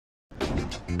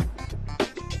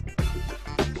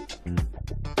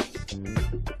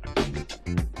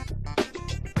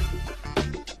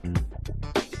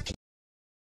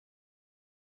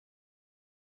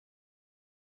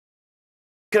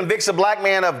Convicts a black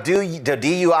man of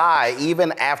DUI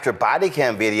even after body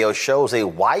cam video shows a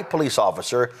white police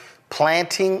officer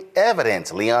planting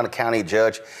evidence. Leon County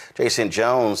Judge Jason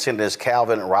Jones sentenced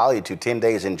Calvin Riley to 10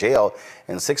 days in jail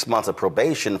and 6 months of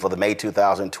probation for the May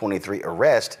 2023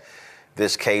 arrest.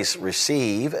 This case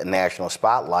received a national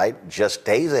spotlight just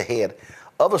days ahead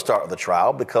of the start of the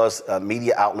trial because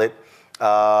media outlet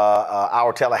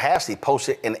Our Tallahassee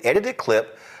posted an edited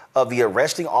clip of the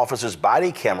arresting officer's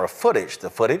body camera footage. The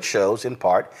footage shows, in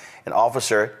part, an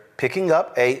officer picking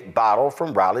up a bottle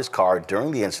from Riley's car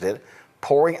during the incident,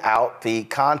 pouring out the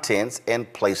contents and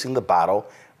placing the bottle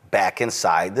back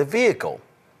inside the vehicle.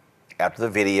 After the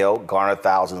video garnered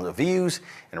thousands of views,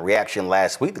 in reaction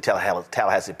last week, the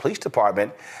Tallahassee Police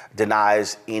Department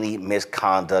denies any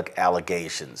misconduct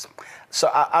allegations. So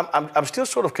I'm still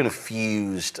sort of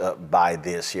confused by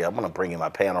this here. I'm going to bring in my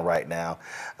panel right now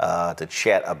to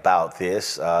chat about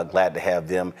this. Glad to have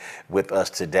them with us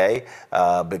today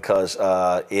because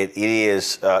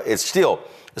it's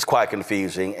quite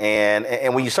confusing.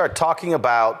 And when you start talking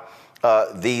about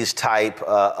these type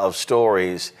of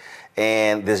stories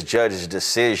and this judge's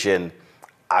decision,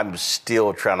 I'm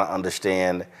still trying to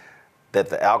understand that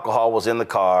the alcohol was in the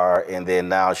car, and then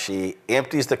now she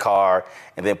empties the car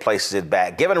and then places it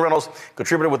back. Gavin Reynolds,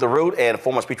 contributor with The Root and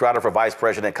former speechwriter for Vice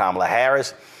President Kamala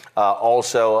Harris.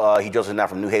 He joins us now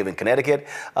from New Haven, Connecticut.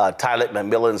 Tyler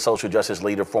McMillan, social justice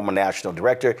leader, former national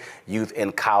director, youth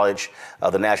and college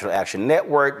of the National Action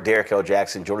Network. Derek L.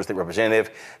 Jackson, Georgia State Representative,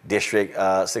 District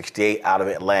 68 out of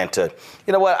Atlanta.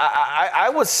 You know what, I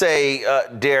would say,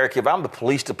 Derek, if I'm the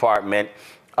police department,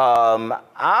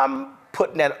 I'm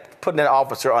putting that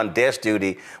officer on desk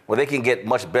duty where they can get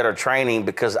much better training,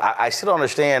 because I still don't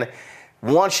understand.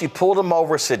 Once she pulled him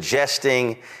over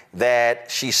suggesting that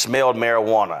she smelled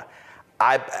marijuana.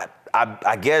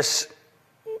 I guess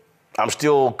I'm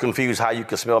still confused how you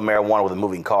can smell marijuana with a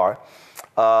moving car.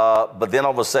 But then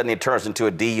all of a sudden it turns into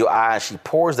a DUI and she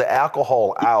pours the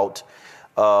alcohol out.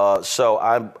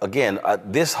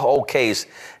 This whole case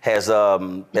has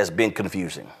been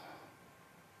confusing.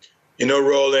 You know,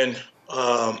 Roland,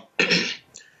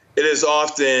 it is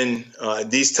often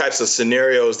these types of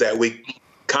scenarios that we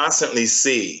constantly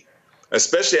see,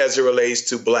 especially as it relates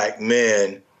to black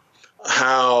men,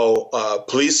 how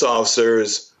police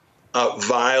officers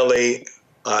violate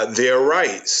their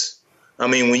rights. I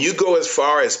mean, when you go as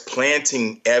far as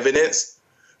planting evidence,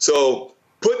 so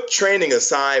put training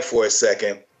aside for a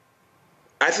second,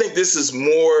 I think this is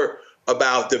more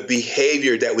about the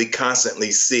behavior that we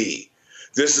constantly see.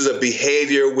 This is a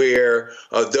behavior where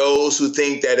those who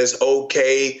think that it's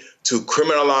okay to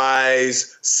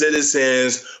criminalize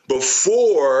citizens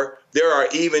before there are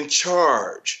even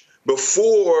charged,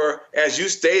 before, as you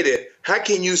stated, how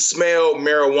can you smell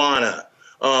marijuana?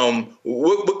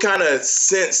 What kind of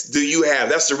sense do you have?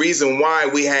 That's the reason why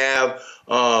we have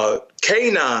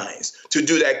canines to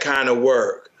do that kind of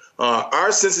work.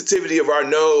 Our sensitivity of our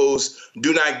nose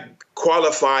do not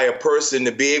qualify a person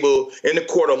to be able, in the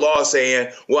court of law,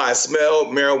 saying, well, I smelled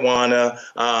marijuana.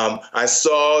 I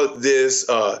saw this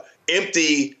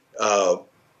empty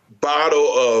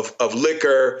bottle of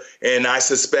liquor, and I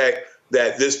suspect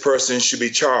that this person should be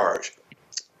charged.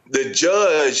 The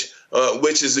judge,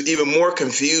 which is even more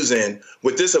confusing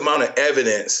with this amount of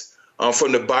evidence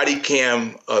from the body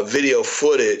cam video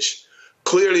footage,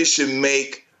 clearly should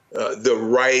make the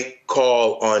right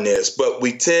call on this. But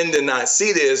we tend to not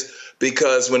see this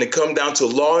because when it comes down to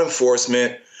law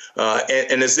enforcement,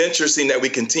 and it's interesting that we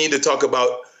continue to talk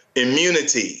about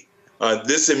immunity.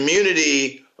 This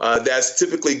immunity that's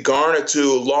typically garnered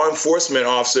to law enforcement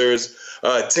officers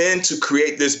tend to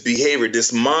create this behavior,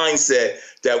 this mindset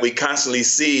that we constantly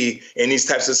see in these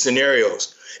types of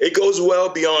scenarios. It goes well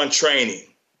beyond training,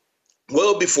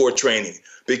 well before training,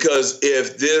 because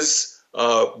if this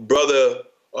brother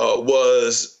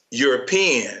was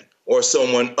European or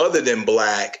someone other than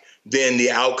black, then the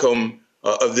outcome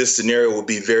of this scenario will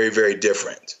be very, very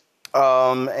different.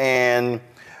 And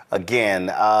again,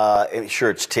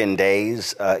 sure, it's 10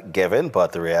 days given,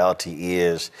 but the reality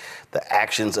is the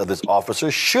actions of this officer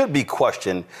should be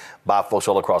questioned by folks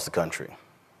all across the country.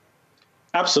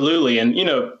 Absolutely. And,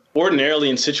 ordinarily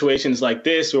in situations like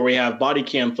this, where we have body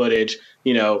cam footage,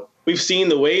 we've seen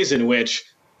the ways in which,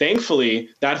 thankfully,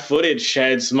 that footage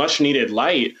sheds much needed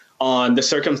light on the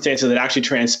circumstances that actually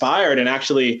transpired and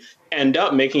actually end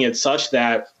up making it such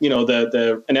that,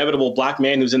 the inevitable black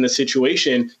man who's in the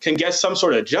situation can get some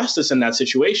sort of justice in that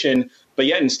situation. But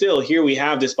yet and still, here we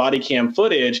have this body cam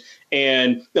footage,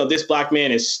 and this black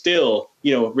man is still,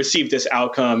 received this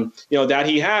outcome, that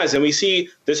he has. And we see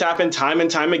this happen time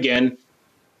and time again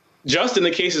just in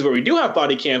the cases where we do have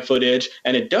body cam footage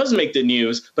and it does make the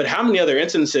news, but how many other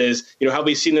instances, have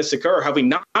we seen this occur? Have we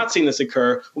not seen this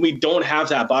occur when we don't have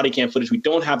that body cam footage? We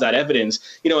don't have that evidence.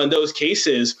 In those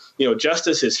cases,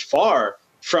 justice is far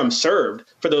from served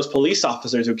for those police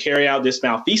officers who carry out this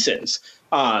malfeasance.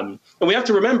 And we have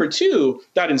to remember, too,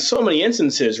 that in so many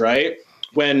instances, right,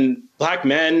 when Black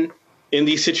men in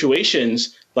these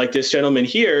situations, like this gentleman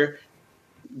here,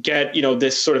 get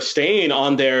this sort of stain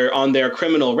on their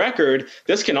criminal record,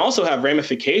 this can also have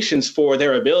ramifications for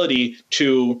their ability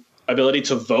to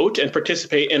vote and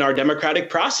participate in our democratic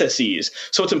processes.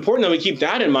 So it's important that we keep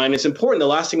that in mind. It's important. The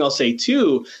last thing I'll say,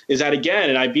 too, is that, again,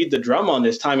 and I beat the drum on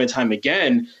this time and time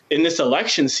again, in this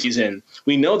election season,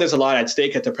 we know there's a lot at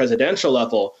stake at the presidential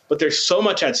level, but there's so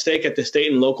much at stake at the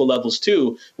state and local levels,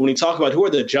 too. When we talk about who are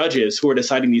the judges who are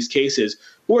deciding these cases,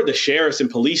 who are the sheriffs and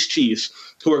police chiefs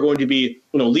who are going to be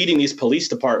leading these police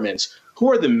departments,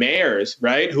 who are the mayors,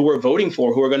 right, who we're voting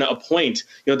for, who are going to appoint,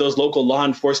 those local law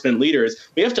enforcement leaders.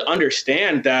 We have to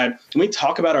understand that when we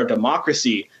talk about our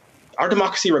democracy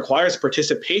requires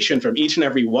participation from each and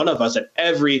every one of us at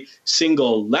every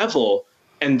single level.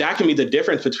 And that can be the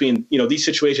difference between, these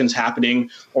situations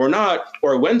happening or not,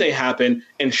 or when they happen,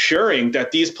 ensuring that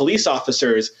these police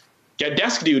officers get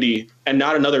desk duty and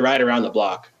not another ride around the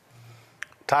block.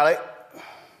 Tyler?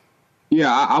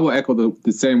 Yeah, I will echo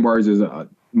the same words as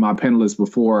my panelists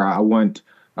before. I won't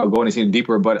go anything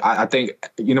deeper, but I think,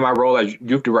 my role as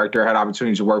youth director, I had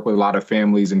opportunity to work with a lot of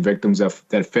families and victims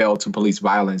that fell to police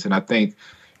violence. And I think,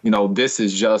 this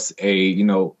is just I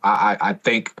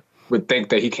would think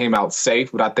that he came out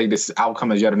safe, but I think this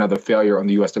outcome is yet another failure on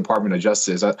the U.S. Department of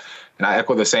Justice. And I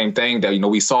echo the same thing that,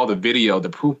 we saw the video, the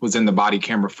proof was in the body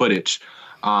camera footage.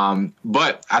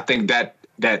 But I think that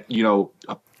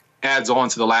adds on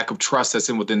to the lack of trust that's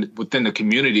within the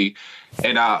community.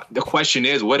 And the question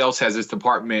is, what else has this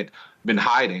department been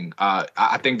hiding?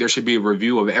 I think there should be a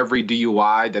review of every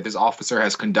DUI that this officer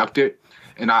has conducted.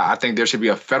 And I think there should be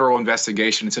a federal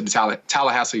investigation into the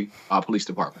Tallahassee Police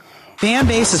Department.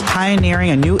 Fanbase is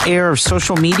pioneering a new era of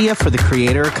social media for the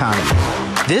creator economy.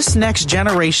 This next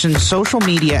generation social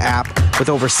media app with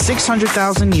over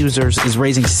 600,000 users is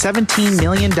raising $17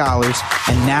 million,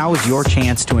 and now is your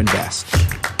chance to invest.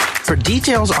 For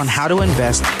details on how to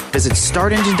invest, visit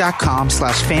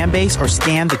startengine.com/fanbase or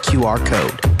scan the QR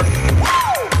code.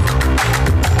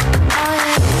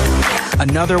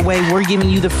 Another way we're giving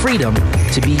you the freedom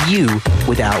to be you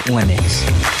without limits.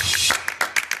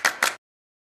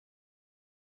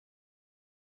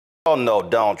 Oh no,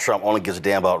 Donald Trump only gives a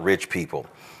damn about rich people.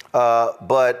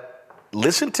 But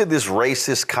listen to this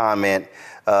racist comment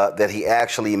that he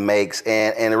actually makes.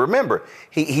 And remember,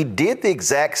 he did the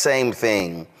exact same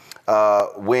thing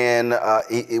when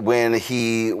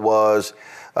he was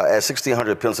at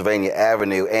 1600 Pennsylvania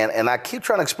Avenue. And I keep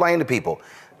trying to explain to people,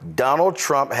 Donald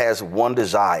Trump has one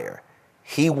desire.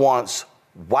 He wants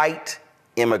white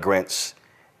immigrants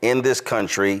in this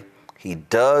country. He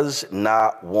does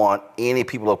not want any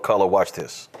people of color. Watch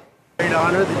this. Great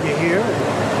honor that you're here.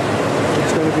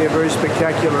 It's going to be a very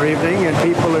spectacular evening, and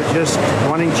people are just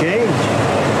wanting change.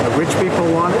 Rich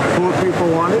people want it, poor people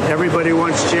want it, everybody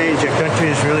wants change. Our country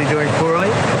is really doing poorly.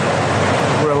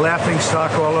 We're a laughing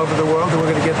stock all over the world, and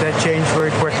we're going to get that change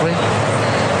very quickly.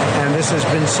 And this has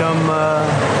been some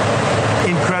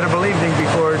incredible evening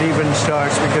before it even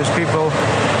starts, because people,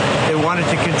 they wanted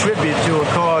to contribute to a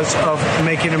cause of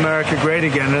making America great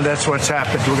again, and that's what's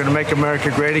happened. We're going to make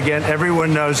America great again.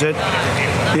 Everyone knows it.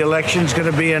 The election's going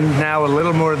to be in now a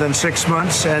little more than 6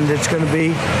 months, and it's going to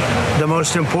be the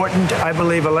most important, I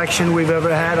believe, election we've ever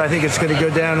had. I think it's going to go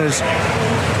down as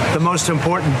the most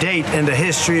important date in the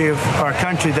history of our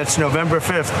country. That's November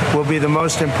 5th will be the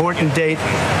most important date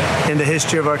in the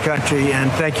history of our country.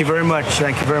 And thank you very much.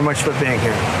 Thank you very much for being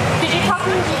here. Did you talk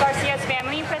to Garcia's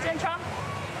family, President Trump?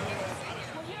 Will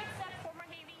you accept former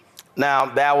Haley's? Now,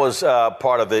 that was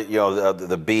part of the,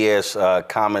 the BS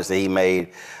comments that he made.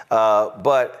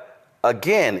 But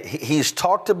again, he's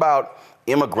talked about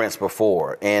immigrants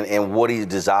before and what he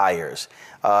desires.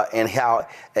 And how,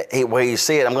 where he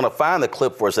said, I'm going to find the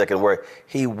clip for a second, where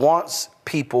he wants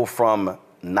people from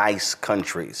nice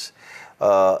countries,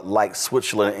 like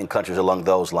Switzerland and countries along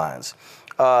those lines.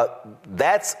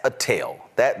 That's a tell.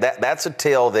 That's a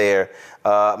tell there.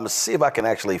 I'm going to see if I can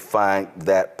actually find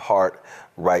that part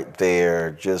right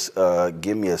there. Just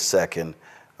give me a second.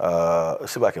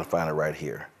 Let's see if I can find it right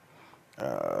here.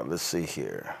 Let's see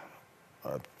here.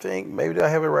 I think maybe do I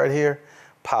have it right here?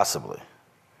 Possibly.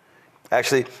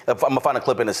 Actually, I'm going to find a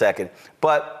clip in a second.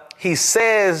 But he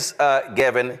says,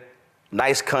 Gavin,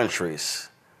 nice countries,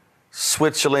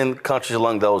 Switzerland, countries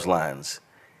along those lines.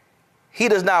 he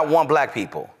does not want black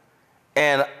people.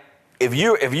 And if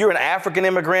you're an African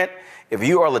immigrant, if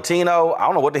you are Latino, I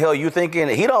don't know what the hell you're thinking.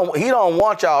 He don't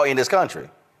want y'all in this country.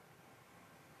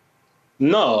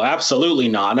 No, absolutely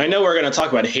not. And I know we're going to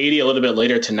talk about Haiti a little bit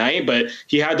later tonight, but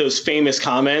he had those famous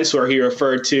comments where he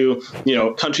referred to,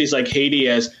 countries like Haiti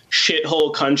as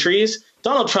shithole countries.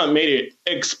 Donald Trump made it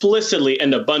explicitly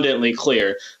and abundantly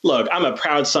clear. Look, I'm a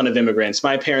proud son of immigrants.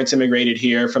 My parents immigrated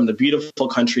here from the beautiful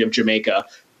country of Jamaica.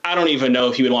 I don't even know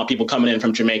if he would want people coming in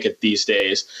from Jamaica these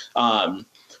days.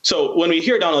 So when we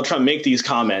hear Donald Trump make these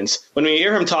comments, when we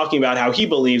hear him talking about how he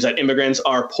believes that immigrants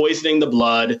are poisoning the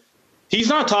blood, he's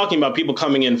not talking about people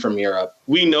coming in from Europe.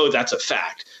 We know that's a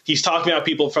fact. He's talking about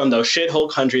people from those shithole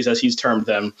countries, as he's termed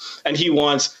them, and he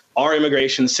wants our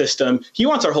immigration system. He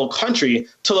wants our whole country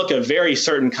to look a very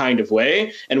certain kind of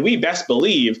way. And we best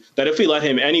believe that if we let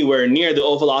him anywhere near the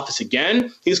Oval Office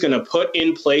again, he's going to put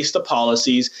in place the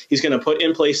policies. He's going to put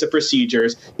in place the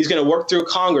procedures. He's going to work through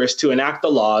Congress to enact the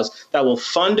laws that will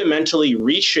fundamentally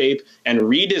reshape and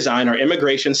redesign our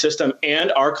immigration system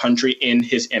and our country in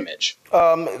his image.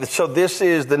 So this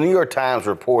is the New York Times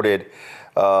reported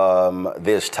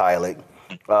this, Tyler.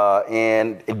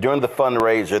 And during the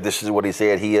fundraiser, this is what he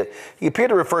said. He appeared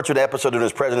to refer to an episode during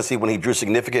his presidency when he drew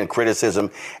significant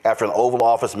criticism after an Oval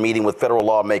Office meeting with federal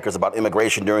lawmakers about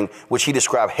immigration, during which he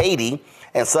described Haiti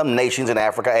and some nations in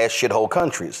Africa as shithole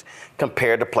countries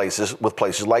compared to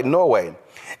places like Norway.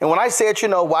 And when I said,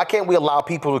 why can't we allow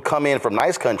people to come in from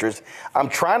nice countries? I'm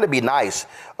trying to be nice,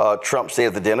 Trump said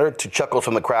at the dinner, to chuckles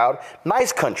from the crowd.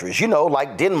 Nice countries,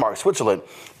 like Denmark, Switzerland.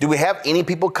 Do we have any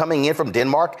people coming in from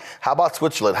Denmark? How about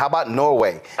Switzerland? How about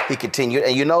Norway? He continued.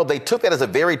 And, they took that as a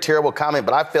very terrible comment,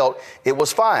 but I felt it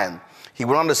was fine. He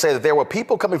went on to say that there were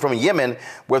people coming from Yemen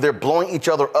where they're blowing each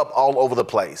other up all over the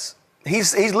place.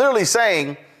 He's literally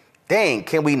saying, dang,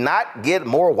 can we not get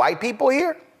more white people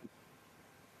here?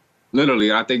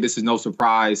 Literally, I think this is no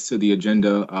surprise to the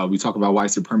agenda. We talk about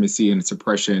white supremacy and the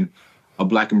suppression of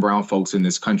black and brown folks in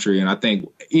this country. And I think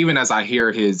even as I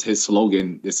hear his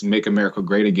slogan, this "Make America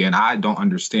Great Again," I don't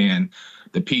understand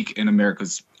the peak in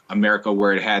America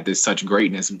where it had this such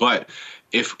greatness. But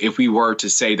if we were to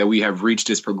say that we have reached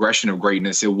this progression of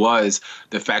greatness, it was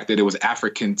the fact that it was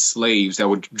African slaves that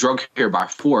were drugged here by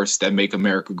force that make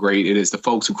America great. It is the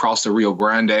folks who crossed the Rio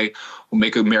Grande who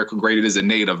make America great. It is the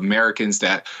Native Americans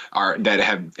that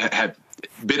have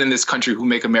been in this country who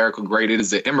make America great. It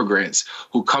is the immigrants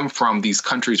who come from these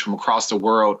countries from across the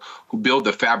world who build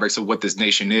the fabrics of what this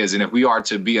nation is. And if we are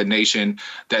to be a nation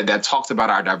that talks about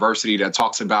our diversity, that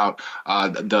talks about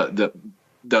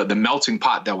the melting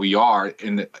pot that we are,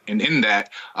 and in that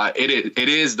it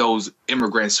is those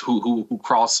immigrants who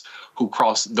cross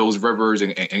those rivers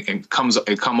and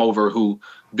come over, who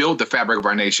build the fabric of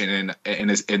our nation.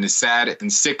 And it's sad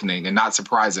and sickening and not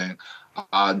surprising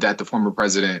that the former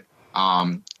president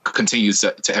continues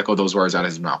to echo those words out of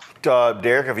his mouth.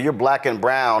 Derek, if you're black and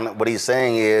brown, what he's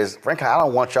saying is, frankly, I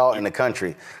don't want y'all in the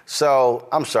country. So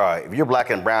I'm sorry, if you're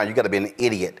black and brown, you got to be an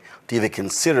idiot to even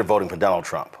consider voting for Donald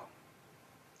Trump.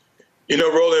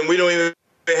 Roland, we don't even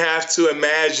have to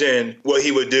imagine what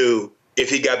he would do if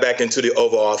he got back into the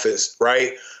Oval Office,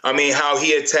 right? I mean, how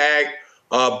he attacked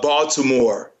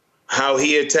Baltimore, how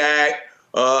he attacked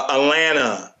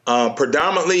Atlanta,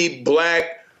 predominantly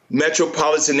black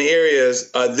metropolitan areas.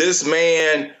 This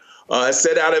man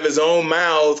said out of his own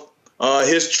mouth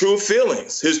his true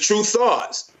feelings, his true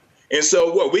thoughts. And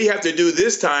so what we have to do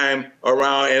this time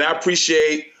around, and I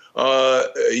appreciate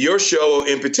your show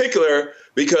in particular,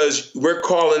 because we're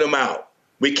calling them out.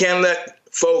 We can't let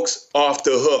folks off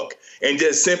the hook and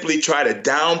just simply try to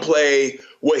downplay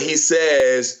what he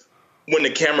says when the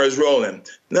camera is rolling.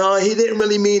 No, he didn't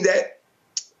really mean that.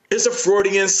 It's a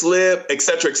Freudian slip, et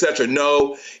cetera, et cetera.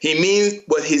 No, he means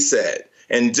what he said.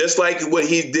 And just like what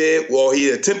he did, well,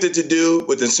 he attempted to do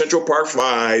with the Central Park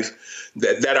Five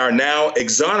that are now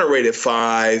exonerated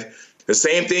five, the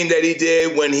same thing that he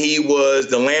did when he was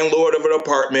the landlord of an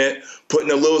apartment,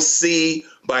 putting a little C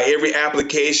by every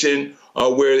application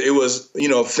where it was,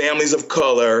 families of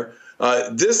color.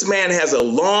 This man has a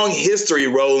long history,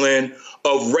 Roland,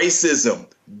 of racism,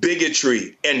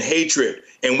 bigotry, and hatred,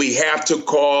 and we have to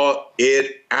call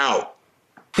it out.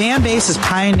 Fanbase is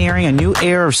pioneering a new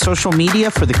era of social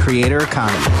media for the creator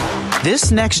economy.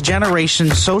 This next generation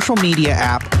social media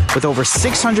app with over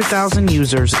 600,000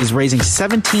 users is raising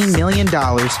 $17 million,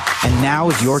 and now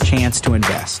is your chance to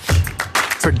invest.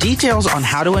 For details on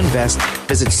how to invest,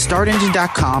 visit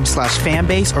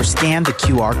startengine.com/fanbase or scan the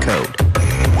QR code.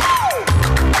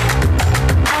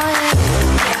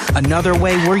 Another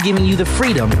way we're giving you the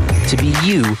freedom to be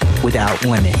you without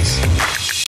limits.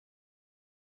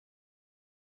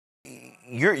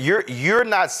 you're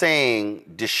not saying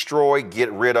destroy,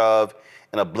 get rid of,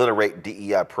 and obliterate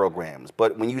DEI programs.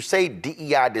 But when you say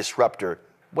DEI disruptor,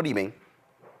 what do you mean?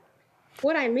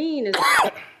 What I mean is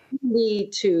we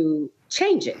need to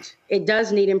change it. It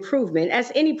does need improvement,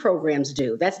 as any programs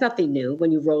do. That's nothing new when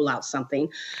you roll out something.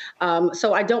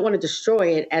 So I don't want to destroy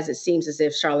it, as it seems as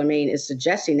if Charlemagne is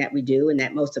suggesting that we do, and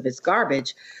that most of it's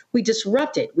garbage. We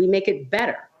disrupt it. We make it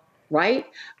better, right?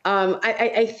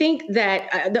 I think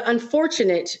that the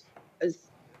unfortunate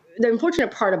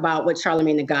part about what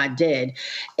Charlemagne the God did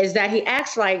is that he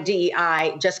acts like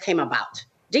DEI just came about.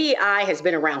 DEI has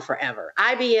been around forever.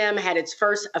 IBM had its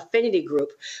first affinity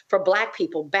group for Black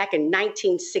people back in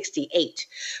 1968.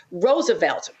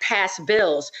 Roosevelt passed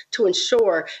bills to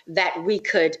ensure that we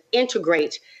could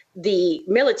integrate the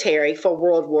military for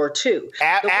World War II.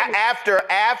 After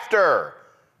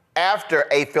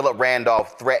A. Philip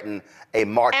Randolph threatened a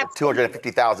march of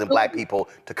 250,000 Black people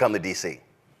to come to D.C.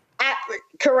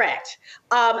 Correct.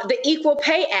 The Equal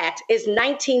Pay Act is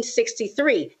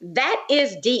 1963. That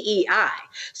is DEI.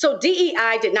 So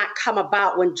DEI did not come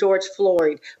about when George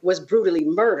Floyd was brutally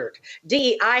murdered.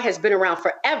 DEI has been around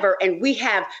forever, and we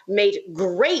have made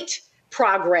great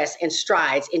progress and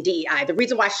strides in DEI. The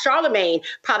reason why Charlemagne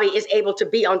probably is able to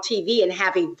be on TV and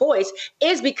have a voice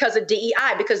is because of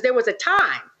DEI, because there was a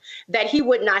time that he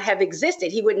would not have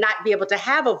existed. He would not be able to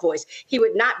have a voice. He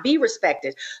would not be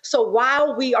respected. So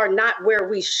while we are not where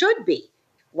we should be,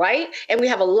 right, and we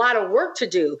have a lot of work to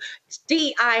do,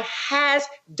 DEI has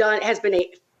been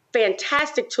a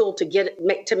fantastic tool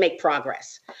to make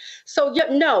progress. So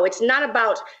no, it's not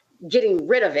about getting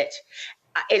rid of it.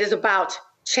 It is about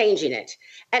changing it.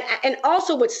 And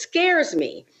also what scares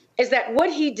me is that what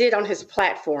he did on his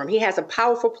platform, he has a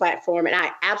powerful platform, and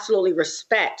I absolutely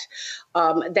respect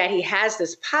that he has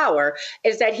this power,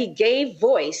 is that he gave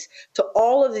voice to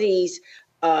all of these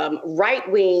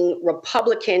right-wing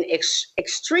Republican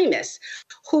extremists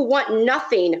who want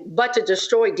nothing but to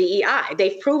destroy DEI.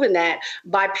 They've proven that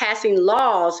by passing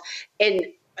laws in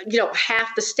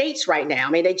half the states right now. I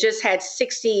mean, they just had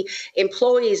 60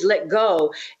 employees let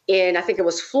go in, I think it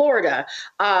was Florida.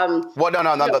 No.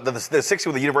 The 60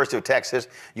 with the University of Texas.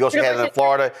 You also had it in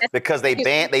Florida because they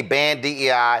banned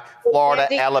DEI, Florida,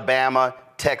 Alabama,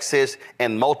 Texas,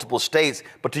 and multiple states.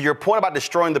 But to your point about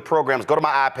destroying the programs, go to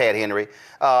my iPad, Henry.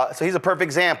 So here's a perfect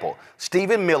example.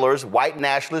 Stephen Miller's white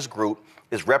nationalist group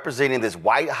is representing this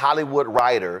white Hollywood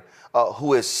writer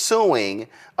who is suing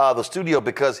the studio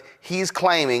because he's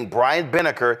claiming Brian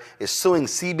Beneker is suing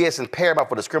CBS and Paramount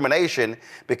for discrimination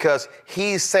because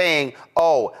he's saying,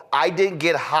 oh, I didn't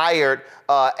get hired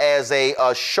as a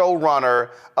showrunner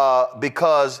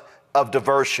because of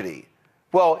diversity.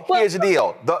 Well, here's the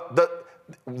deal.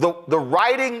 The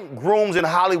writing rooms in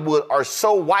Hollywood are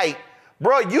so white,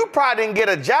 bro, you probably didn't get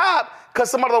a job because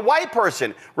some other white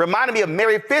person. Reminded me of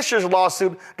Mary Fisher's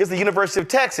lawsuit against the University of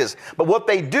Texas. But what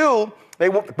they do,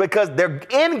 because their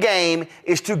end game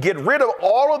is to get rid of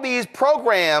all of these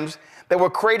programs that were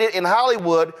created in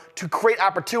Hollywood to create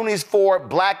opportunities for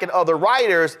Black and other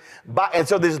writers. And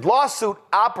so this lawsuit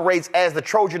operates as the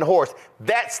Trojan horse.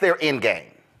 That's their end game.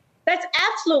 That's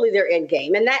absolutely their end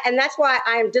game. And that's why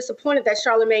I am disappointed that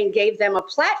Charlemagne gave them a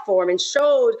platform and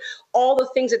showed all the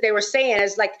things that they were saying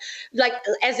as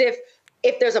as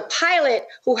if there's a pilot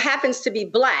who happens to be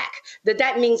Black,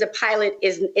 that means the pilot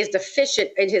is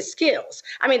deficient in his skills.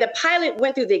 I mean, the pilot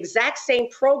went through the exact same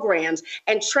programs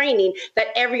and training that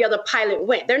every other pilot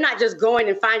went. They're not just going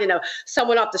and finding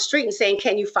someone off the street and saying,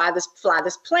 can you fly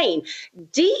this plane?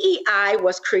 DEI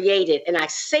was created, and I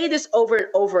say this over and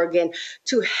over again,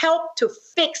 to help to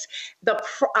fix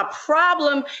a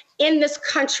problem in this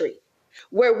country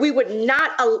where we would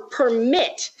not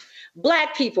permit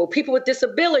Black people, people with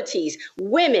disabilities,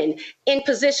 women in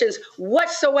positions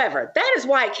whatsoever. That is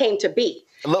why it came to be.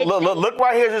 Look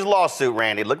right here, this lawsuit,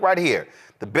 Randy. Look right here.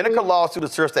 The Beneker lawsuit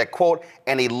asserts that, quote,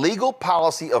 an illegal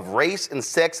policy of race and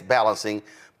sex balancing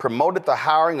promoted the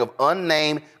hiring of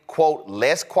unnamed, quote,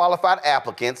 less qualified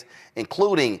applicants,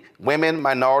 including women,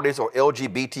 minorities, or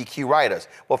LGBTQ writers.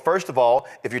 Well, first of all,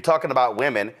 if you're talking about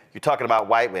women, you're talking about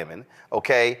white women,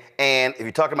 okay? And if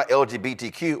you're talking about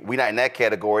LGBTQ, we're not in that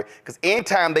category, because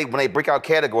anytime when they break out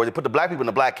categories, they put the Black people in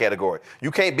the Black category.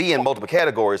 You can't be in multiple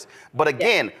categories, but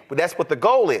again, that's what the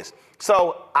goal is.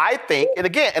 So I think, and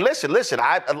again, and listen,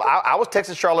 I was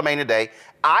texting Charlemagne today.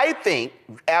 I think,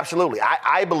 absolutely,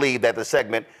 I believe that the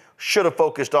segment should have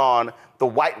focused on the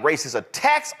white racist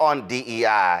attacks on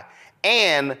DEI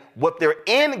and what their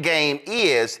end game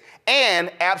is,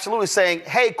 and absolutely saying,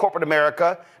 hey, corporate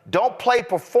America, don't play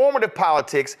performative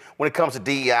politics when it comes to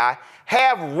DEI.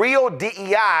 have real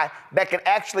DEI that can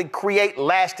actually create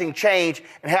lasting change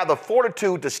and have the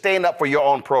fortitude to stand up for your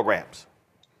own programs?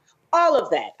 All of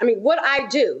that. I mean, what I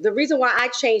do, the reason why I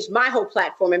changed my whole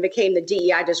platform and became the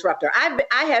DEI disruptor.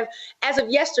 I have, as of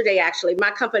yesterday, actually, my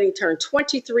company turned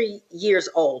 23 years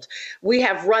old. We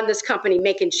have run this company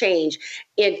making change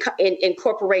in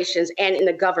corporations and in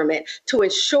the government to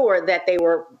ensure that they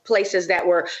were places that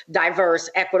were diverse,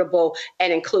 equitable,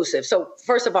 and inclusive. So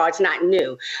first of all, it's not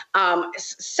new.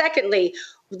 Secondly,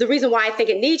 the reason why I think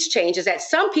it needs change is that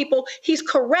some people, he's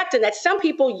correct in that some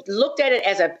people looked at it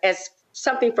as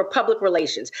something for public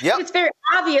relations. Yep. It's very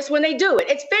obvious when they do it.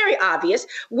 It's very obvious.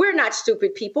 We're not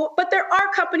stupid people, but there are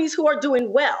companies who are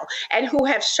doing well and who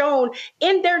have shown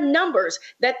in their numbers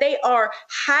that they are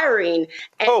hiring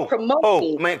and promoting.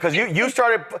 Oh, man, because you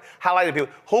started highlighting people.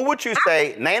 Who would you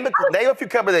say, name a few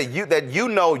companies that you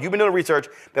know, you've been doing research,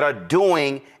 that are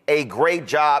doing a great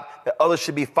job that others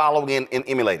should be following and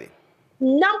emulating?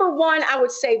 Number one, I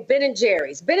would say Ben &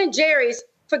 Jerry's. Ben & Jerry's,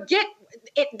 forget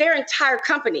it, their entire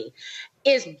company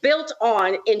is built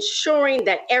on ensuring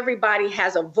that everybody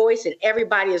has a voice and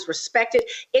everybody is respected.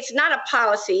 It's not a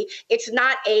policy. It's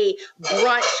not a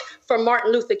brunch for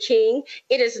Martin Luther King.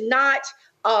 It is not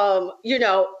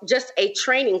just a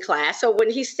training class. So when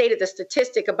he stated the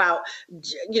statistic about,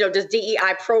 does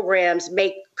DEI programs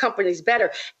make companies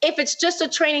better? If it's just a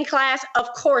training class,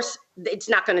 of course, it's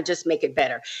not going to just make it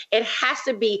better. It has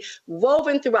to be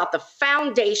woven throughout the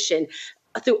foundation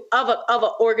of an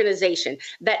organization,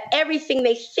 that everything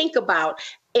they think about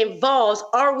involves,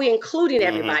 are we including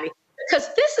everybody? Because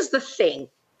this is the thing,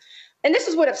 and this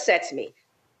is what upsets me.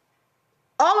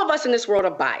 All of us in this world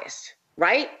are biased,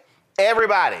 right?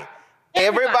 Everybody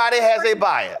has a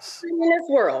bias. In this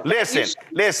world.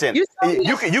 Listen.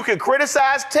 You can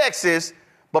criticize Texas,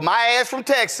 but my ass from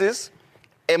Texas,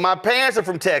 and my parents are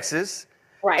from Texas.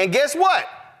 Right. And guess what?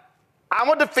 I'm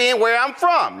going to defend where I'm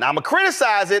from. Now, I'm going to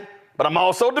criticize it, but I'm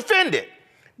also defend it.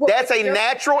 Well, that's a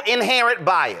natural inherent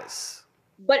bias.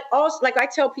 But also, like I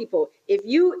tell people, if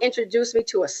you introduce me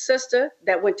to a sister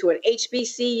that went to an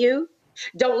HBCU,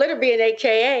 don't let her be an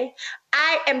AKA,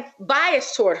 I am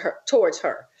biased towards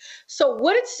her. So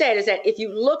what it said is that if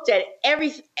you looked at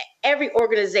every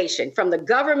organization, from the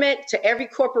government to every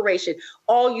corporation,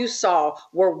 all you saw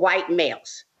were white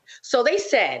males. So they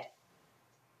said,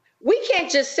 we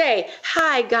can't just say,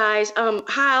 hi, guys,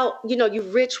 you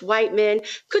rich white men,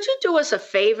 could you do us a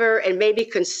favor and maybe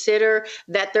consider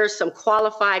that there's some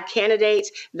qualified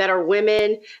candidates that are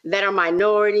women, that are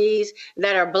minorities,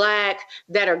 that are Black,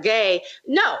 that are gay?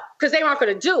 No, because they aren't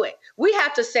going to do it. We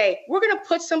have to say, we're going to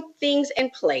put some things in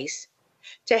place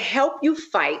to help you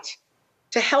fight,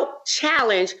 to help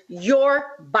challenge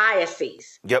your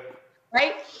biases. Yep.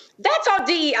 Right? That's all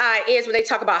DEI is when they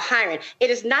talk about hiring. It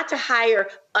is not to hire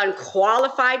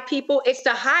unqualified people. It's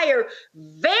to hire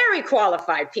very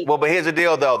qualified people. Well, but here's the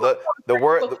deal, though. The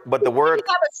word, but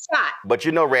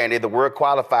Randy, the word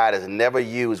qualified is never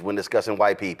used when discussing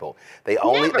white people. They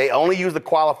only use the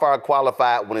qualified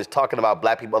when it's talking about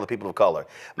Black people, other people of color.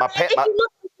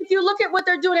 If you look at what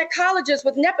they're doing at colleges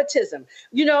with nepotism,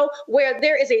 where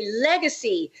there is a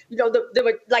legacy, there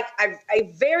were like a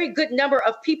very good number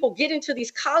of people get into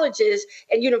these colleges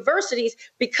and universities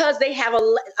because they have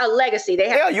a legacy.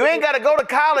 You ain't got to go to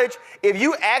college. If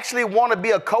you actually want to be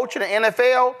a coach in the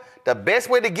NFL, the best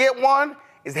way to get one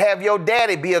is have your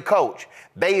daddy be a coach.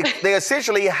 They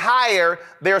essentially hire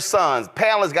their sons.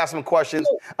 Panelists got some questions.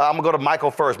 I'm going to go to Michael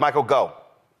first. Michael, go.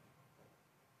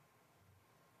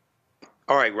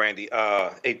 All right, Randy,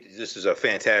 this is a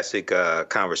fantastic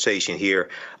conversation here.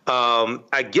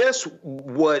 I guess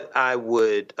what I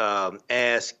would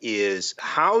ask is,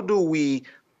 how do we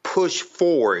push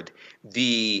forward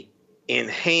the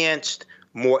enhanced,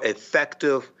 more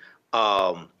effective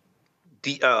DEI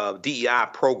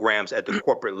programs at the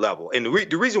corporate level? And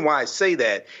the reason why I say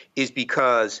that is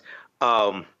because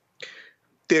you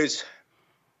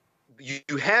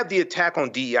have the attack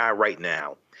on DEI right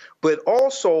now. But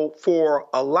also for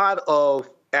a lot of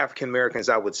African Americans,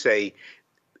 I would say,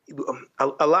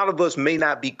 a lot of us may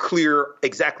not be clear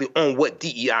exactly on what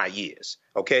DEI is.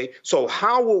 Okay, so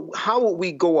how would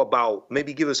we go about,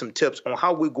 maybe give us some tips on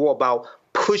how we go about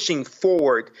pushing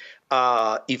forward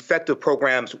effective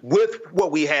programs with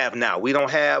what we have now? We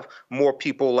don't have more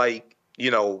people like,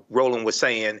 Roland was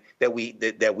saying that we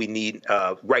need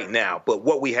right now, but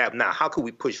what we have now, how can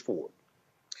we push forward?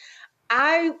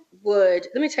 Let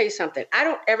me tell you something. I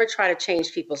don't ever try to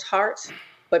change people's hearts,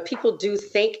 but people do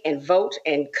think and vote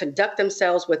and conduct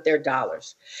themselves with their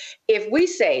dollars. If we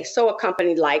say, a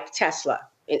company like Tesla,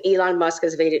 and Elon Musk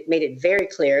has made it very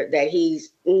clear that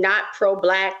he's not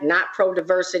pro-Black, not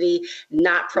pro-diversity,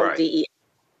 not pro-DEI,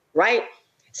 right?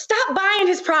 Stop buying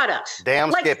his products.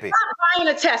 Damn Skippy. Stop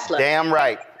buying a Tesla. Damn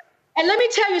right. And let me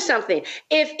tell you something.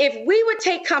 If we would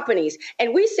take companies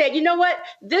and we said, you know what,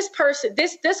 this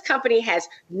company has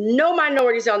no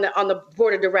minorities on the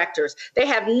board of directors. They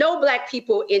have no Black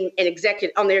people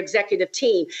on their executive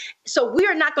team. So we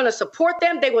are not going to support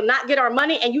them. They will not get our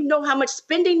money. And you know how much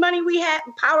spending money we have,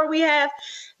 power we have.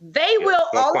 They will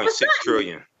all of a sudden. $1.6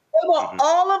 trillion. They will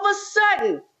all of a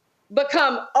sudden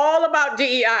become all about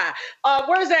DEI.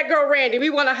 Where's that girl, Randy? We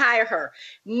want to hire her.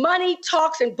 Money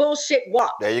talks and bullshit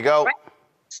walk. There you go. Right?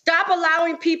 Stop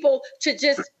allowing people to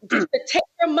just to take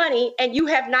your money and you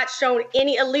have not shown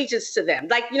any allegiance to them.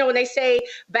 Like, when they say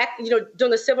back, during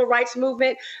the civil rights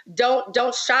movement,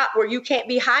 don't shop where you can't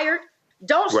be hired.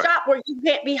 Don't shop where you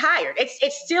can't be hired.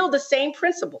 It's still the same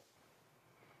principle.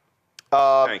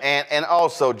 And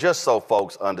also, just so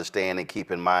folks understand and keep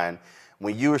in mind,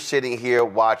 when you're sitting here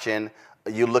watching,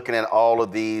 you're looking at all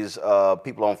of these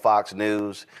people on Fox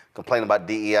News complaining about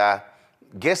DEI.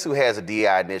 Guess who has a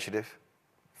DEI initiative?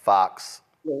 Fox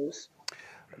News.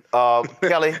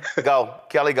 Kelly, go.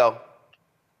 Kelly, go.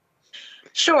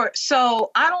 Sure. So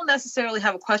I don't necessarily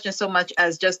have a question so much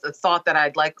as just a thought that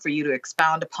I'd like for you to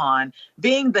expound upon,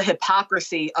 being the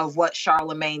hypocrisy of what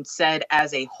Charlemagne said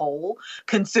as a whole,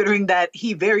 considering that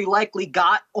he very likely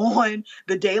got on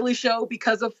The Daily Show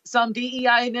because of some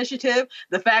DEI initiative,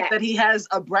 the fact that he has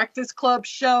a Breakfast Club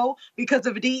show because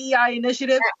of a DEI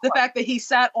initiative, the fact that he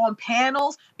sat on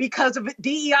panels because of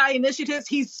DEI initiatives,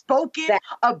 he's spoken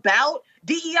about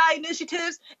DEI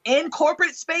initiatives in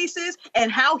corporate spaces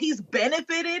and how he's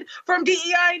benefited from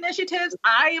DEI initiatives.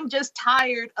 I am just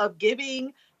tired of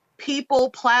giving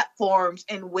people platforms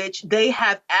in which they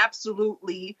have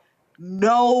absolutely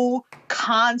no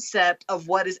concept of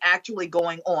what is actually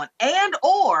going on, and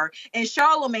or in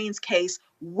Charlemagne's case,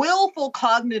 willful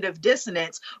cognitive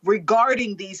dissonance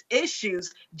regarding these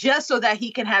issues just so that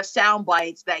he can have sound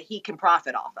bites that he can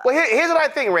profit off of. Well, here's what I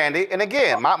think, Randy. And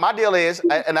again, my deal is,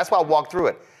 and that's why I walked through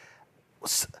it.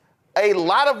 A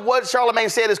lot of what Charlemagne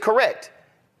said is correct.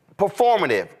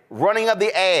 Performative, running of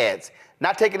the ads,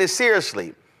 not taking it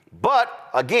seriously. But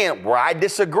again, where I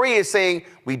disagree is saying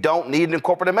we don't need it in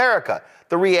corporate America.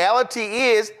 The reality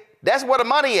is that's where the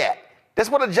money at. That's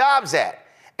where the job's at.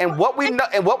 And what we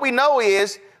know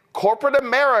is corporate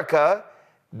America,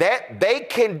 that they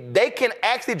can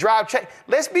actually drive change.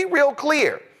 Let's be real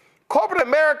clear. Corporate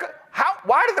America,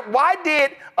 why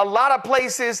did a lot of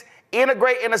places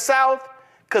integrate in the South?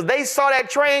 Because they saw that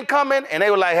train coming and they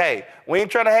were like, hey, we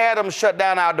ain't trying to have them shut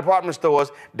down our department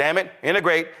stores. Damn it,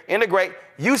 integrate.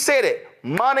 You said it,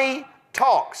 money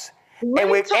talks. And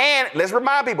let's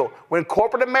remind people, when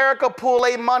corporate America pulled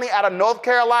their money out of North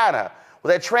Carolina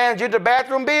with that transgender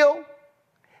bathroom bill,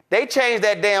 they changed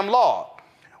that damn law.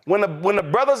 When the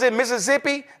brothers in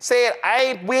Mississippi said,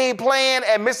 we ain't playing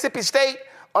at Mississippi State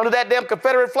under that damn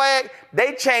Confederate flag,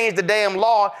 they changed the damn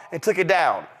law and took it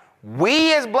down.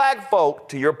 We as Black folk,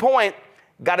 to your point,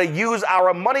 got to use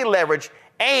our money leverage,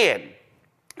 and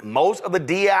most of the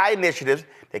DEI initiatives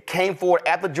that came forward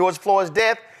after George Floyd's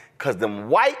death, because them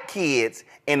white kids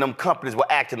in them companies were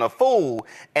acting a fool.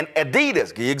 And Adidas,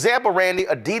 give you an example, Randy,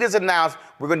 Adidas announced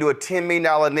we're going to do a $10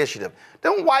 million initiative.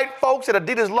 Them white folks at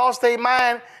Adidas lost their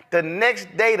mind. The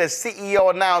next day, the CEO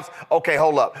announced, okay,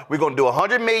 hold up, we're going to do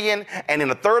 $100 million, and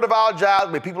then a third of our jobs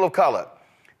will be people of color.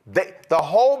 The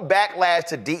whole backlash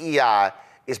to DEI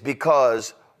is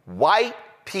because white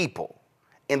people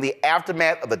in the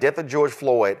aftermath of the death of George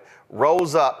Floyd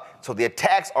rose up. So the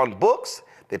attacks on books,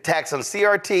 the attacks on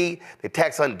CRT, the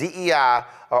attacks on DEI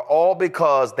are all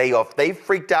because they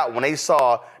freaked out when they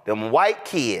saw them white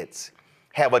kids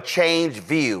have a changed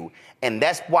view. And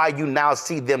that's why you now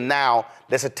see them now,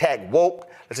 let's attack woke,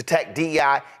 let's attack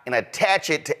DEI, and attach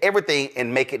it to everything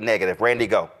and make it negative. Randy,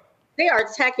 go. They are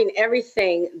attacking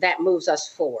everything that moves us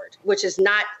forward, which is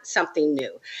not something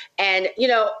new. And,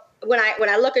 when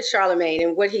I look at Charlemagne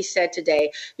and what he said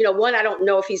today, one, I don't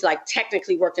know if he's like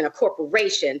technically worked in a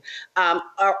corporation.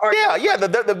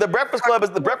 The Breakfast Club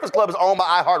is owned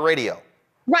by iHeartRadio.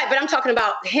 Right, but I'm talking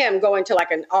about him going to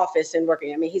like an office and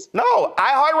working. I mean, No,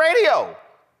 iHeartRadio.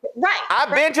 Right.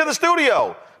 I've been to the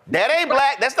studio. That ain't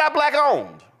Black. That's not Black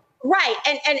owned. Right.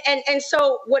 And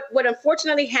so what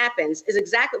unfortunately happens is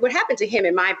exactly what happened to him,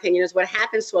 in my opinion, is what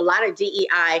happens to a lot of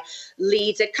DEI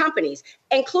leads at companies.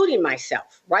 including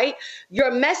myself, right?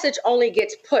 Your message only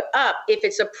gets put up if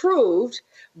it's approved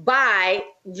by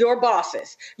your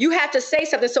bosses. You have to say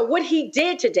something. So what he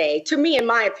did today, to me, in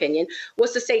my opinion,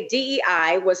 was to say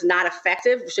DEI was not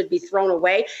effective, should be thrown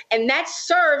away. And that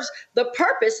serves the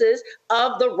purposes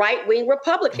of the right-wing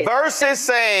Republicans. Versus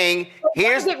saying,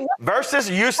 versus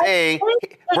what you're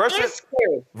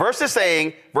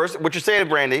saying,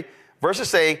 Brandy, versus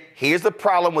saying, here's the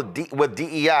problem with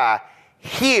DEI,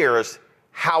 here's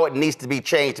how it needs to be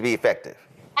changed to be effective.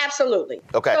 Absolutely.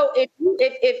 Okay. So if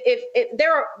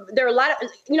there are a lot of,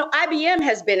 IBM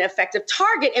has been effective.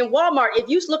 Target and Walmart, if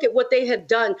you look at what they have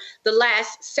done the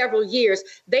last several years,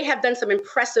 they have done some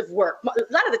impressive work.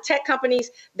 A lot of the tech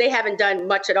companies, they haven't done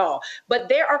much at all. But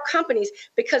there are companies,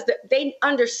 because they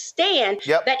understand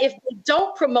that if they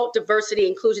don't promote diversity,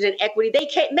 inclusion, and equity, they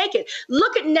can't make it.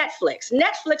 Look at Netflix.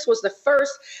 Netflix was the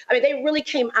first. I mean, they really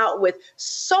came out with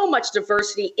so much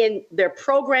diversity in their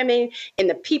programming, in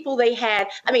the people they had.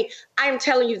 I mean, I'm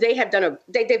telling you, they've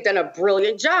done a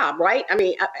brilliant job, right? I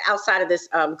mean, outside of this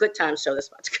Good Times show that's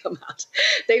about to come out,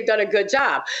 they've done a good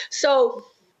job. So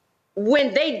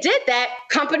when they did that,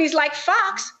 companies like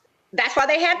Fox, that's why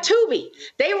they have Tubi.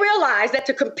 They realized that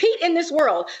to compete in this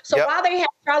world, so while they have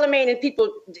Charlemagne and people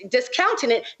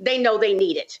discounting it, they know they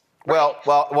need it. Right?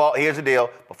 Well, here's the deal.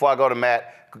 Before I go to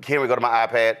Matt, can we go to my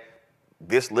iPad?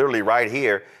 This literally right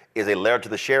here is a letter to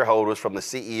the shareholders from the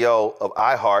CEO of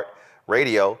iHeart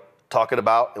Radio, talking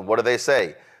about, and what do they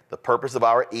say? The purpose of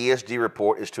our ESG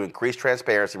report is to increase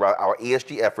transparency around our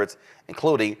ESG efforts,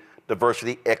 including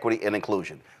diversity, equity, and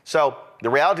inclusion. So the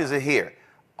reality is here.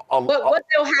 But what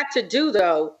they'll have to do,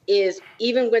 though, is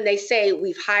even when they say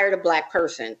we've hired a Black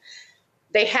person,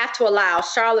 they have to allow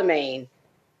Charlemagne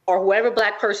or whoever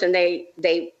Black person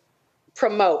they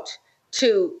promote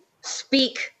to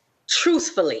speak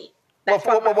truthfully.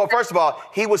 Well, first of all,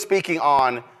 he was speaking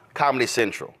on Comedy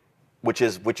Central, which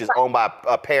is owned by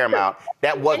Paramount.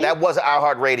 That was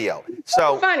iHeartRadio.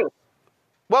 So funny.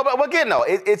 Well, but again, no,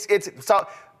 so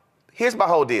here's my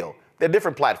whole deal. They're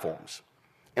different platforms,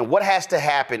 and what has to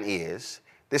happen is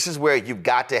this is where you've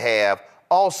got to have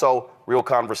also real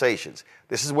conversations.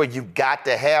 This is where you've got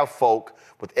to have folk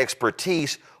with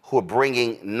expertise who are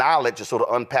bringing knowledge to sort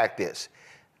of unpack this.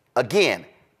 Again,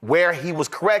 where he was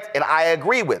correct, and I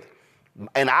agree with,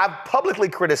 and I've publicly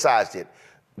criticized it.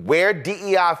 Where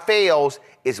DEI fails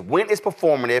is when it's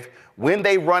performative, when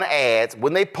they run ads,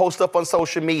 when they post stuff on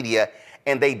social media,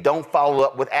 and they don't follow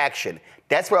up with action.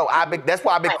 That's why I've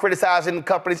been criticizing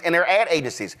companies and their ad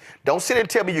agencies. Don't sit and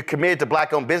tell me you're committed to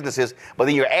Black-owned businesses, but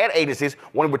then your ad agencies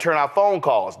want to return our phone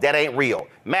calls. That ain't real.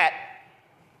 Matt.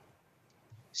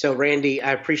 So, Randy,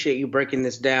 I appreciate you breaking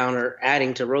this down or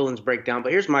adding to Roland's breakdown,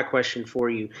 but here's my question for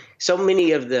you. So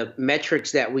many of the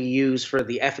metrics that we use for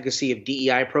the efficacy of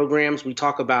DEI programs, we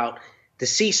talk about the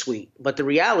C-suite, but the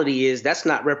reality is that's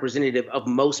not representative of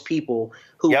most people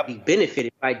who would be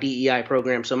benefited by DEI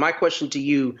programs. So my question to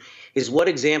you is, what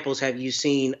examples have you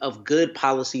seen of good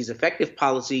policies, effective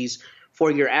policies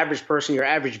for your average person, your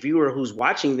average viewer who's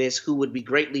watching this, who would be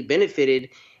greatly benefited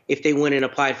if they went and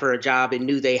applied for a job and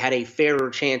knew they had a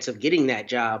fairer chance of getting that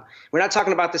job? We're not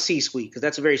talking about the C-suite, because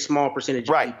that's a very small percentage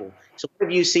of people. So what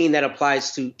have you seen that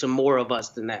applies to more of us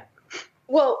than that?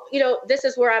 Well, this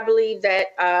is where I believe that,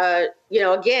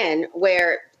 again,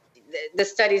 where the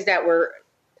studies that were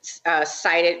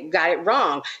cited got it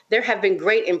wrong. There have been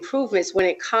great improvements when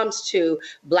it comes to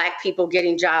Black people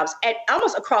getting jobs at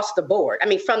almost across the board. I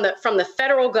mean, from the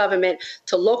federal government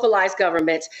to localized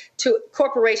governments to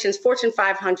corporations, Fortune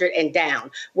 500 and down,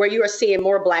 where you are seeing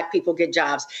more Black people get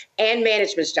jobs and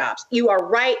management jobs. You are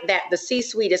right that the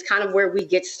C-suite is kind of where we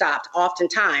get stopped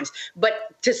oftentimes,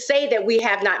 but to say that we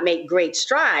have not made great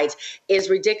strides is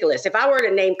ridiculous. If I were to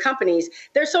name companies,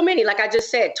 there's so many. Like I just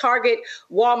said, Target,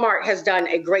 Walmart has done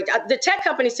a great. The tech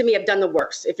companies to me have done the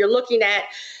worst. If you're looking at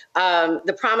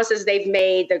the promises they've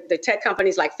made, the tech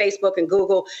companies like Facebook and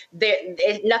Google,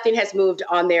 nothing has moved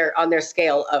on their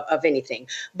scale of anything.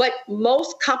 But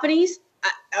most companies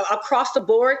across the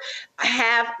board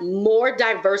have more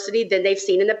diversity than they've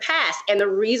seen in the past. And the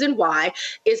reason why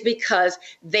is because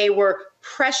they were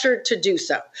pressured to do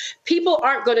so. People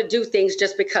aren't going to do things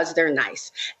just because they're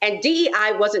nice. And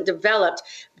DEI wasn't developed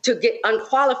to get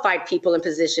unqualified people in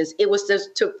positions. It was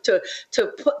just to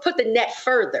put the net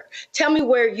further. Tell me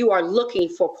where you are looking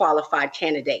for qualified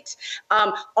candidates.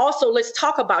 Also, let's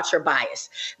talk about your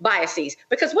biases,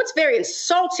 because what's very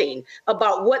insulting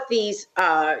about what these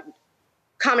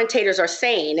commentators are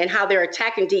saying and how they're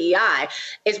attacking DEI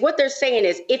is what they're saying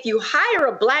is if you hire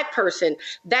a Black person,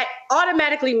 that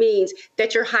automatically means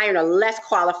that you're hiring a less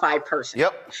qualified person.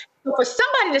 Yep. So for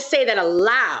somebody to say that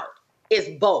aloud is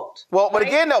bold. Well, but right?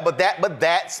 again, no, but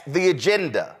that's the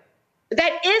agenda.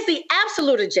 That is the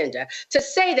absolute agenda, to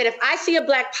say that if I see a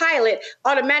black pilot,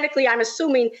 automatically I'm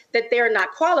assuming that they're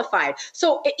not qualified.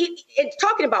 So it's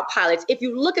talking about pilots. If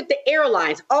you look at the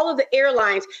airlines, all of the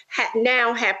airlines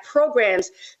now have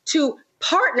programs to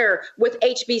partner with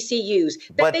HBCUs.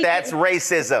 But that's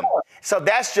racism. So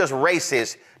that's just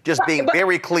racist, just being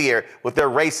very clear with their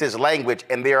racist language,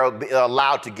 and they're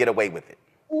allowed to get away with it.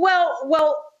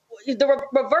 Well, the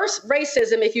reverse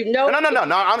racism, if you know. No.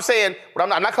 I'm saying, I'm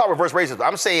not calling reverse racism.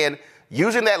 I'm saying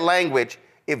using that language.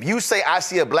 If you say I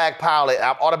see a black pilot,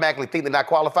 I automatically think they're not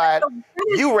qualified.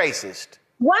 You racist.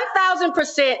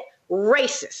 1,000%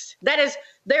 racist.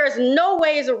 There is no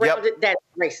ways around it that's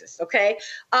racist. Okay,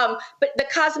 but the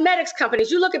cosmetics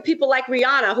companies. You look at people like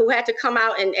Rihanna, who had to come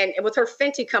out and with her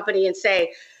Fenty company and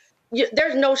say,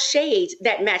 there's no shades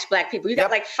that match black people. You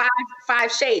got like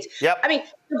five shades. I mean,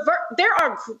 there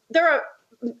are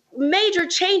major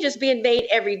changes being made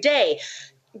every day.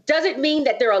 Does it mean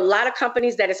that there are a lot of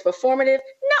companies that is performative?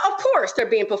 No, of course they're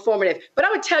being performative. But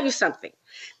I'm gonna tell you something.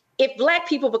 If black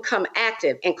people become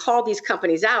active and call these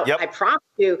companies out, I promise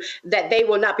you that they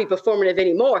will not be performative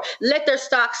anymore. Let their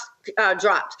stocks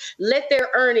drop. Let their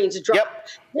earnings drop.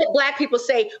 Let black people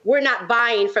say, we're not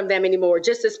buying from them anymore,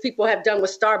 just as people have done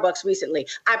with Starbucks recently.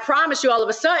 I promise you, all of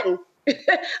a sudden,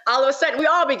 we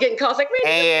all be getting calls like,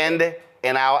 and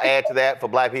I'll add to that for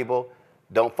black people,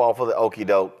 don't fall for the okie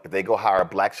doke if they go hire a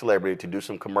black celebrity to do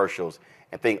some commercials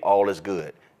and think all is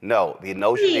good. No, the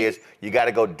notion is you got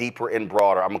to go deeper and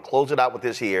broader. I'm going to close it out with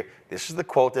this here. This is the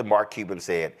quote that Mark Cuban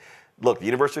said. Look, the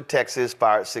University of Texas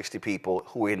fired 60 people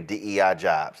who were in DEI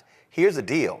jobs. Here's the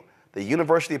deal. The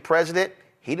university president,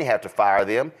 he didn't have to fire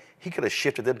them. He could have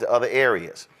shifted them to other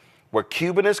areas. Where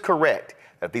Cuban is correct,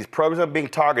 that if these programs are being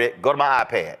targeted, go to my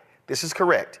iPad. This is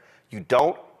correct. You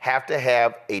don't have to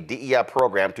have a DEI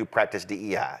program to practice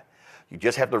DEI. You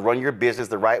just have to run your business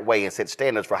the right way and set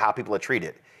standards for how people are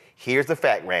treated. Here's the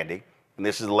fact, Randy, and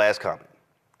this is the last comment.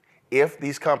 If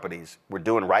these companies were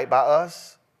doing right by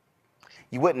us,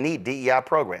 you wouldn't need DEI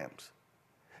programs,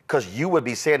 because you would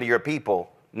be saying to your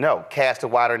people, no, cast a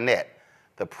wider net.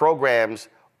 The programs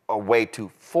are a way to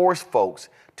force folks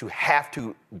to have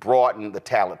to broaden the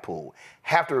talent pool,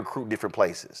 have to recruit different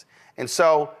places. And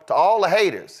so to all the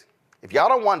haters, if y'all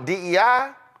don't want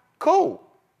DEI, cool.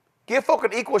 Give folk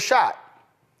an equal shot.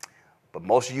 But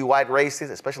most of you white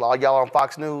racists, especially all y'all on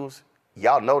Fox News,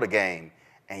 y'all know the game,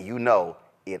 and you know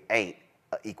it ain't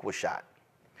an equal shot.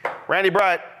 Randy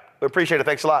Bryant, we appreciate it.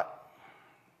 Thanks a lot.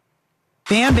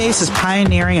 Fanbase is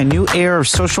pioneering a new era of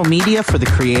social media for the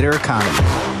creator economy.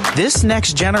 This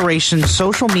next generation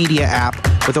social media app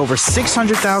with over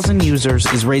 600,000 users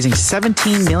is raising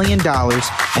 $17 million,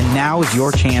 and now is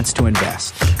your chance to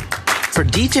invest. For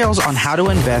details on how to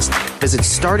invest, visit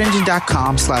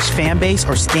startengine.com/fanbase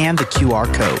or scan the QR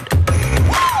code.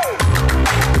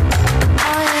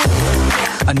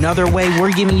 Another way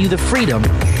we're giving you the freedom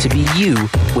to be you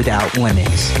without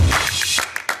limits.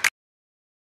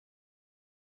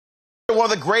 One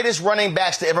of the greatest running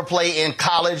backs to ever play in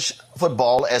college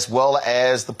football as well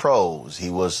as the pros. He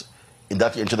was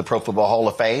inducted into the Pro Football Hall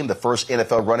of Fame, the first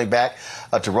NFL running back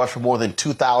to rush for more than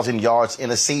 2,000 yards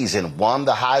in a season, won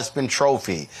the Heisman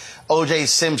Trophy. O.J.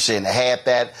 Simpson had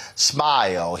that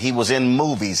smile. He was in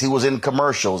movies. He was in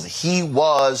commercials. He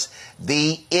was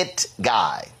the it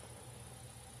guy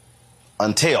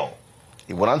until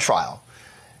he went on trial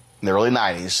in the early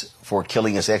 90s for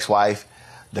killing his ex-wife,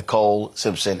 Nicole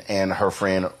Simpson, and her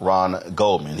friend Ron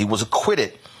Goldman. He was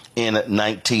acquitted in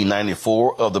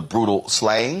 1994 of the brutal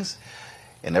slayings.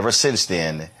 And ever since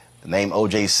then, the name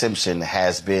O.J. Simpson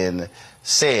has been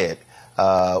said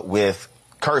with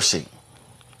cursing,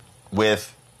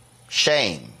 with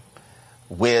shame,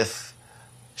 with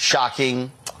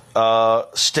shocking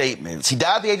statements. He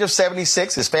died at the age of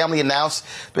 76. His family announced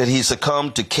that he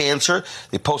succumbed to cancer.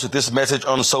 They posted this message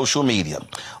on social media.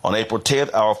 On April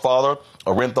 10th, our father,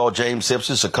 Orenthal James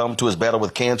Simpson, succumbed to his battle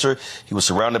with cancer. He was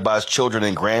surrounded by his children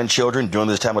and grandchildren during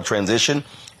this time of transition.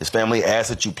 His family asks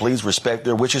that you please respect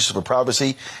their wishes for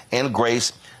privacy and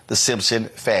grace, the Simpson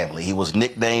family. He was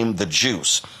nicknamed the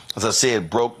Juice. As I said,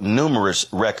 broke numerous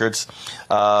records,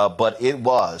 but it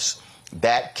was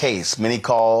that case many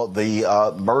call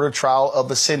the murder trial of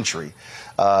the century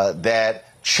that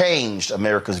changed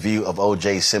America's view of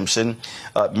O.J. Simpson.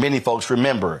 Many folks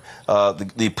remember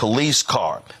the police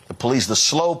car, the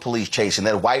slow police chase in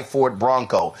that white Ford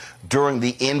Bronco during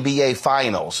the NBA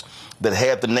Finals that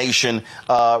had the nation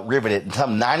riveted.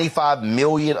 Some 95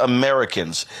 million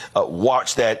Americans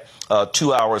watched that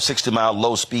 2-hour, 60-mile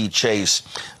low-speed chase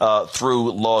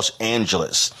through Los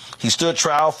Angeles. He stood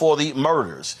trial for the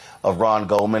murders of Ron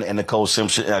Goldman and Nicole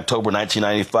Simpson in October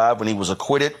 1995 when he was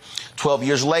acquitted. 12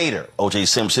 years later, O.J.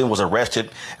 Simpson was arrested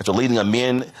after leading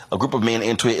a group of men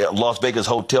into a Las Vegas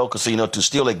hotel casino to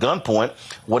steal at gunpoint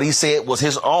what he said was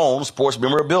his own sports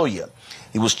memorabilia.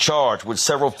 He was charged with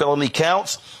several felony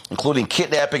counts, including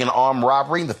kidnapping and armed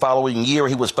robbery. The following year,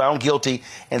 he was found guilty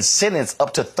and sentenced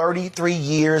up to 33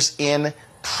 years in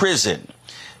prison.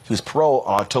 He was paroled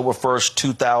on October 1st,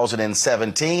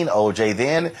 2017. O.J.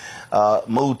 then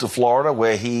moved to Florida,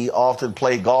 where he often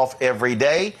played golf every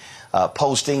day,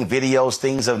 posting videos,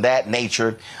 things of that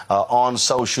nature on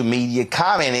social media,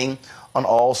 commenting on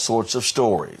all sorts of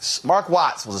stories. Mark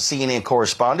Watts was a CNN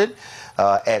correspondent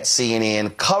at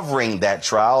CNN covering that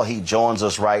trial. He joins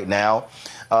us right now.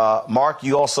 Mark,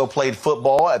 you also played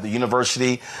football at the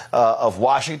University of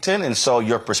Washington, and so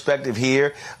your perspective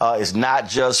here is not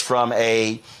just from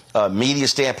a media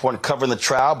standpoint covering the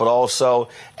trial, but also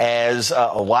as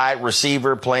a wide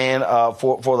receiver playing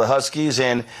for the Huskies.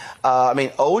 And I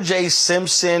mean, O.J.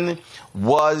 Simpson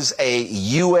was a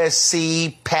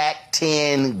USC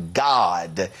Pac-10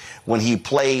 god when he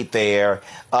played there,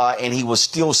 and he was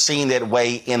still seen that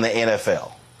way in the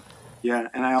NFL. Yeah,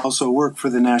 and I also worked for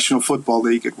the National Football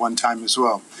League at one time as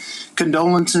well.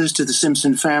 Condolences to the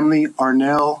Simpson family.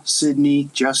 Arnell, Sydney,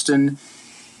 Justin,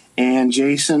 and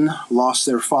Jason lost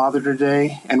their father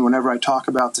today. And whenever I talk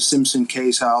about the Simpson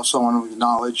case, I also want to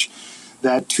acknowledge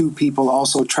that two people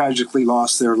also tragically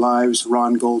lost their lives,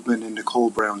 Ron Goldman and Nicole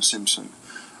Brown Simpson.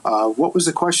 What was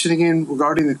the question again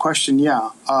regarding the question? Yeah.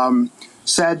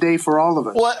 Sad day for all of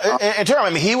us. Well, in terms, I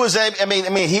mean, he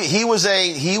was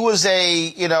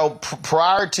a, you know,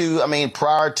 prior to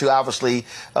obviously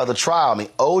the trial. I mean,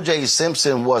 O.J.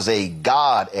 Simpson was a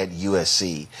god at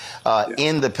USC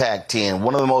in the Pac-10,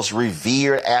 one of the most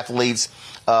revered athletes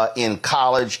in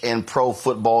college and pro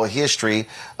football history.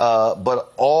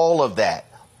 But all of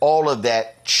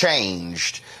that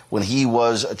changed when he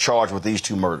was charged with these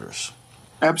two murders.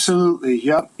 Absolutely.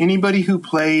 Yep. Anybody who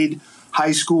played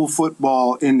high school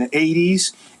football in the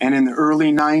 80s and in the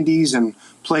early 90s and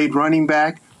played running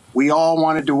back, we all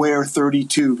wanted to wear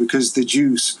 32 because the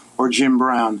Juice or Jim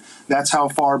Brown. That's how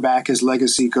far back his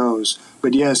legacy goes.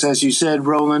 But yes, as you said,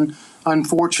 Roland,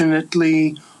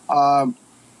 unfortunately,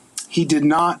 he did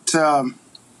not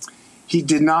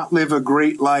live a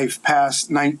great life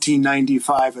past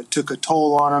 1995. It took a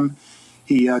toll on him.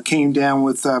 He came down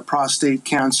with prostate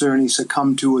cancer, and he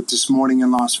succumbed to it this morning in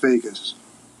Las Vegas.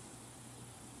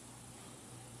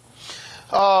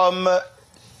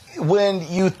 When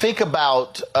you think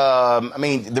about, I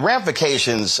mean, the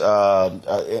ramifications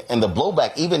and the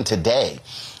blowback even today,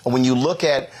 when you look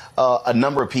at a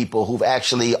number of people who've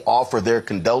actually offered their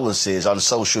condolences on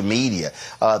social media,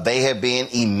 they have been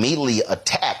immediately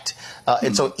attacked.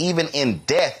 And so even in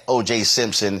death, O.J.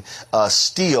 Simpson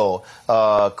still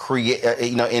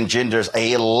engenders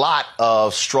a lot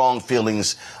of strong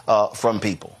feelings from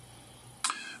people.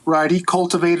 Right. He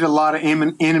cultivated a lot of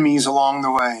enemies along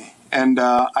the way. And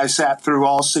I sat through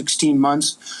all 16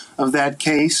 months of that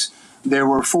case. There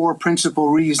were 4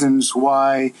 principal reasons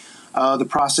why the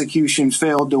prosecution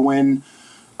failed to win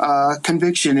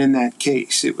conviction in that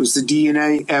case. It was the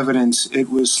DNA evidence.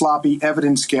 It was sloppy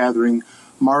evidence gathering.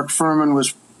 Mark Furman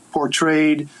was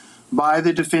portrayed by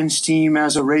the defense team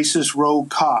as a racist rogue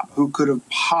cop who could have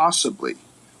possibly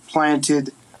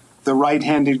planted the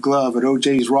right-handed glove at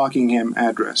O.J.'s Rockingham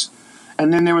address.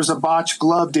 And then there was a botched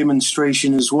glove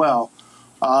demonstration as well.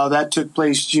 That took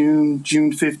place June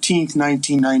 15th,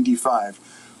 1995,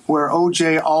 where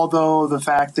O.J., although the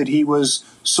fact that he was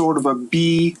sort of a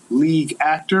B-league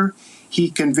actor, he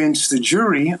convinced the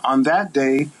jury on that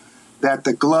day that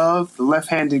the glove, the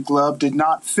left-handed glove, did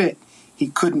not fit. He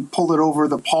couldn't pull it over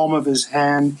the palm of his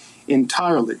hand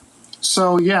entirely.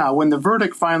 So, yeah, when the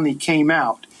verdict finally came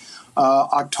out,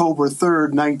 October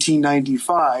 3rd,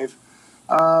 1995,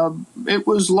 it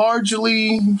was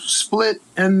largely split,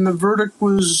 and the verdict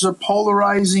was a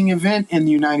polarizing event in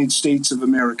the United States of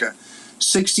America.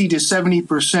 60 to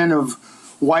 70% of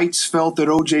whites felt that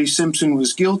O.J. Simpson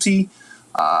was guilty.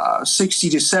 60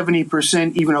 to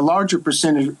 70%, even a larger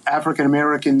percentage of African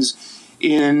Americans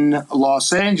in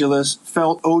Los Angeles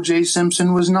felt O.J.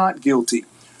 Simpson was not guilty.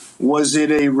 Was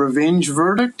it a revenge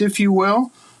verdict, if you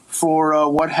will, for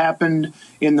what happened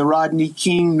in the Rodney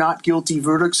King not guilty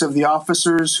verdicts of the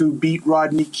officers who beat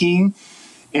Rodney King?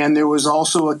 And there was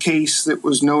also a case that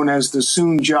was known as the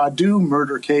Soon Jadu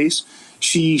murder case.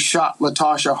 She shot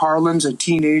Latasha Harlins, a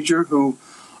teenager who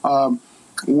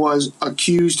was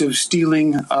accused of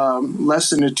stealing less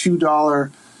than a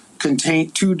 $2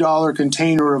 $2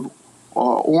 container of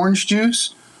orange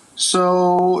juice.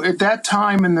 So at that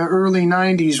time in the early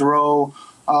 90s,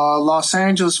 Los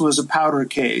Angeles was a powder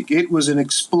keg. It was an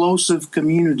explosive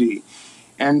community.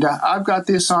 And I've got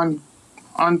this on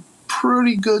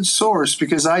pretty good source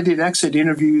because I did exit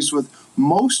interviews with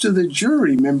most of the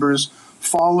jury members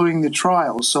following the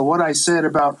trial. So what I said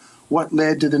about what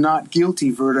led to the not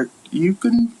guilty verdict, you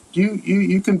can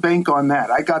bank on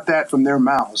that. I got that from their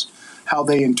mouths, how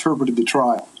they interpreted the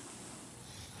trial.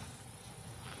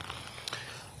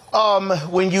 From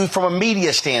a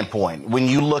media standpoint, when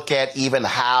you look at even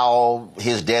how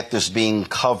his death is being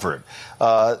covered,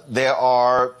 there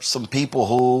are some people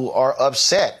who are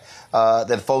upset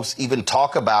that folks even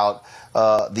talk about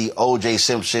the O.J.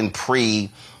 Simpson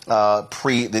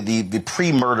the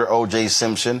pre-murder O.J.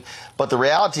 Simpson. But the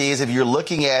reality is, if you're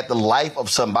looking at the life of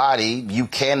somebody, you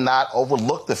cannot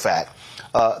overlook the fact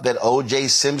that O.J.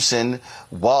 Simpson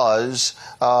was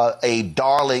a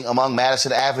darling among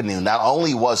Madison Avenue. Not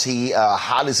only was he a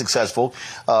highly successful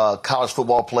college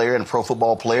football player and pro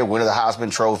football player, winner of the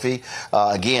Heisman Trophy,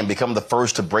 again, become the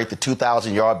first to break the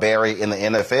 2,000-yard barrier in the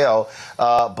NFL.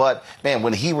 But, man,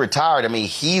 when he retired, I mean,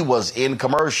 he was in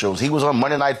commercials. He was on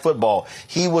Monday Night Football.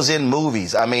 He was in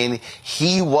movies. I mean,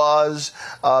 he was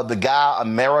the guy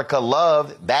America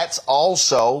loved. That's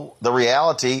also the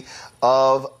reality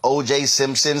of O.J.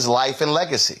 Simpson's life and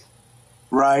legacy.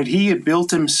 Right. He had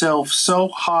built himself so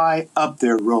high up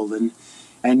there, Roland.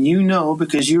 And you know,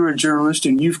 because you're a journalist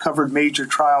and you've covered major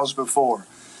trials before,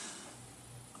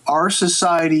 our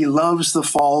society loves the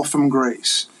fall from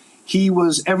grace. He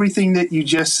was everything that you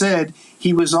just said.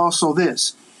 He was also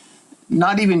this.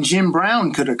 Not even Jim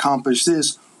Brown could accomplish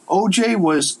this. O.J.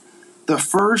 was the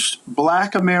first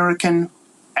Black American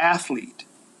athlete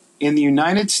in the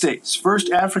United States,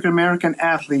 first African-American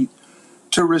athlete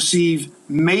to receive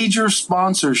major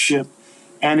sponsorship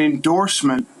and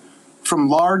endorsement from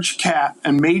large cap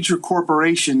and major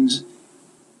corporations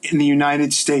in the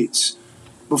United States.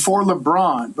 Before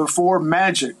LeBron, before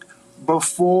Magic,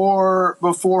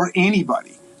 before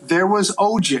anybody, there was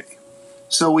O.J.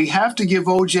 So we have to give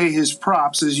O.J. his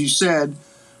props, as you said,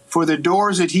 for the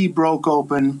doors that he broke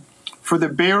open, for the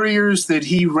barriers that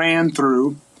he ran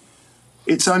through.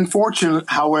 It's unfortunate,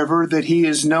 however, that he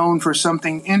is known for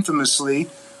something infamously,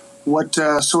 what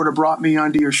sort of brought me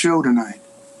onto your show tonight.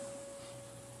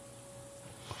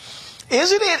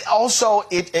 Isn't it also,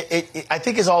 I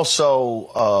think it's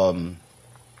also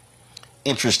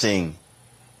interesting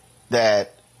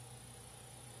that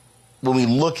when we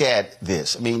look at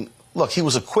this, I mean, look, he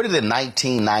was acquitted in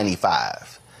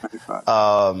 1995.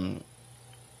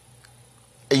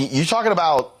 You're talking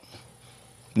about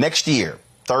next year,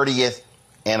 30th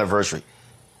anniversary.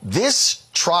 This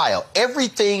trial,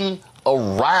 everything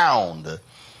around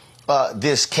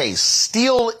this case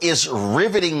still is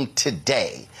riveting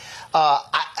today. A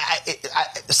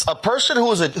person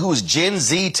who is Gen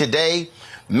Z today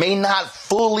may not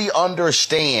fully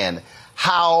understand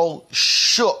how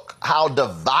shook, how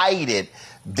divided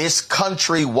this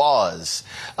country was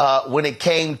when it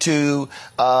came to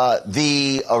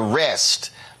the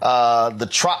arrest, the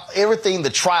trial,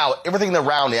 everything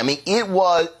around it. I mean,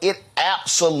 it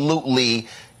absolutely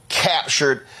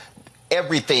captured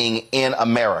everything in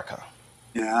America.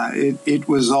 Yeah, it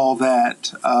was all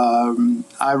that.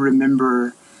 I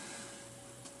remember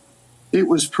it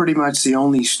was pretty much the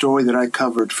only story that I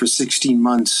covered for 16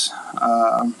 months,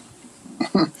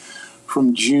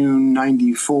 from June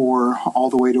 94 all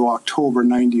the way to October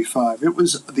 95. It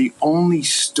was the only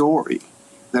story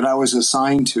that I was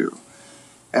assigned to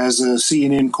as a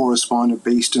CNN correspondent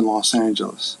based in Los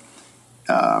Angeles.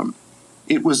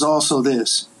 It was also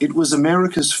this. It was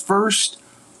America's first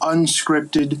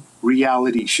unscripted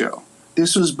reality show.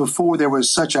 This was before there was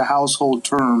such a household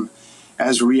term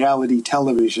as reality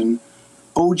television.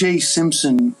 O.J.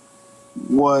 Simpson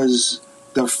was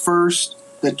the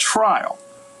trial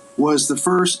was the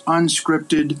first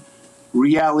unscripted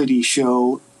reality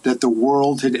show that the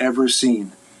world had ever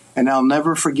seen. And I'll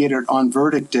never forget it. On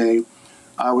verdict day,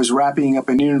 I was wrapping up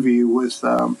an interview with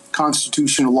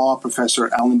constitutional law professor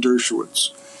Alan Dershowitz.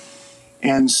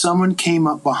 And someone came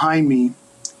up behind me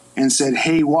and said,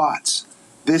 "Hey, Watts,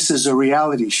 this is a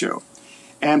reality show."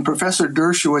 And Professor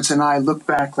Dershowitz and I looked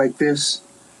back like this,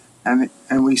 and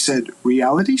we said,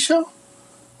 "Reality show?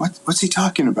 What's he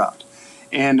talking about?"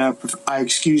 And I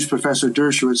excused Professor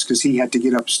Dershowitz because he had to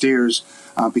get upstairs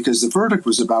because the verdict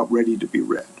was about ready to be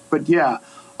read. But yeah,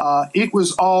 it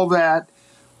was all that.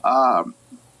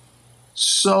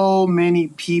 So many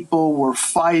people were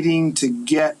fighting to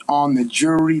get on the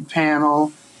jury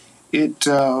panel. It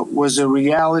was a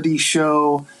reality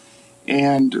show.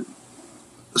 and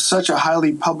such a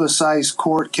highly publicized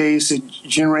court case. It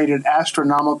generated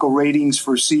astronomical ratings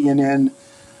for CNN.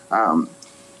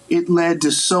 It led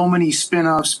to so many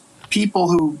spin-offs. People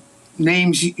who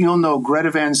names you'll know: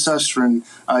 Greta Van Susteren,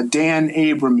 Dan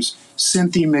Abrams,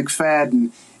 Cynthia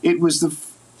McFadden. It was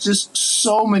just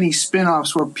so many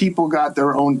spin-offs where people got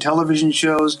their own television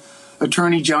shows.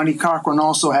 Attorney Johnny Cochran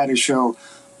also had a show.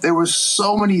 There were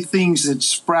so many things that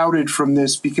sprouted from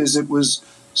this because it was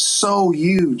so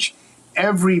huge.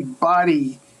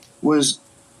 Everybody was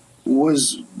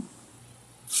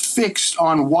fixed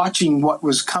on watching what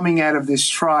was coming out of this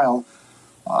trial.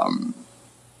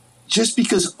 Just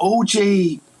because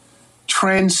OJ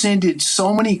transcended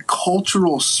so many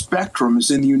cultural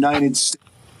spectrums in the United States.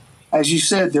 As you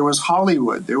said, there was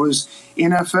Hollywood, there was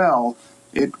NFL,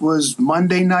 it was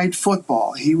Monday Night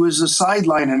Football. He was a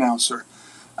sideline announcer.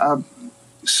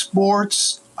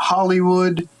 Sports,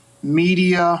 Hollywood,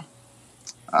 media,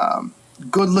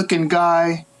 good-looking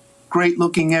guy,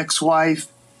 great-looking ex-wife,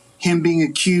 him being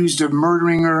accused of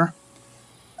murdering her,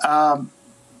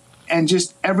 and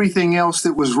just everything else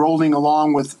that was rolling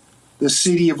along with the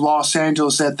city of Los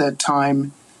Angeles at that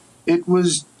time. It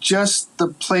was just the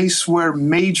place where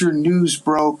major news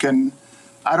broke, and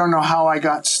I don't know how I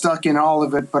got stuck in all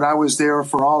of it, but I was there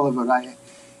for all of it. I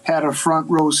had a front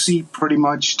row seat pretty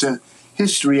much to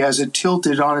history as it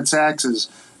tilted on its axis.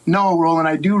 No, Roland,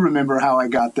 I do remember how I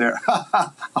got there.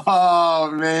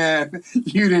 Oh, man,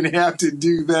 you didn't have to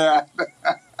do that. Come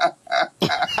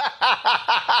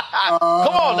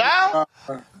on now.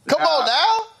 Come on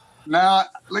now. Now,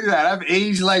 look at that. I've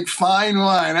aged like fine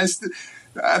wine.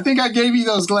 I think I gave you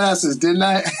those glasses, didn't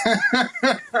I?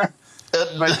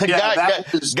 But yeah,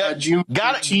 that was June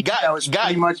 13th. That was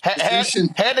pretty much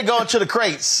had to go into the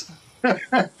crates.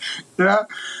 Yeah,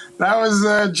 that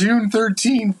was June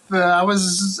 13th. I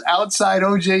was outside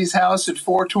OJ's house at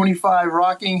 425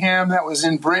 Rockingham. That was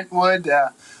in Brentwood,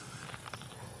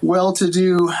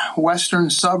 well-to-do western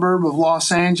suburb of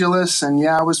Los Angeles. And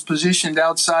yeah, I was positioned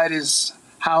outside his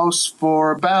house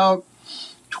for about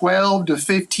 12 to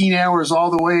 15 hours, all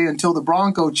the way until the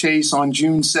Bronco chase on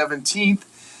June 17th.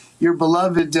 Your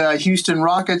beloved Houston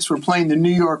Rockets were playing the New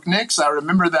York Knicks. I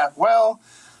remember that well.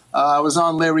 I was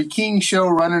on Larry King's show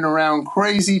running around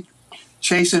crazy,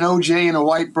 chasing OJ in a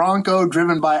white Bronco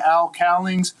driven by Al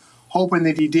Cowlings, hoping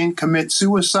that he didn't commit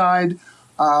suicide.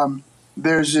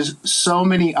 There's just so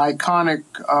many iconic,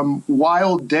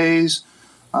 wild days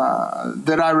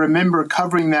that I remember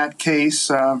covering that case.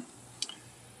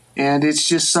 And it's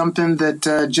just something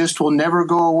that just will never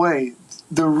go away.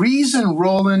 The reason,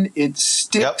 Roland, it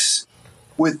sticks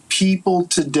with people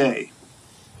today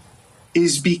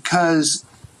is because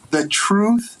the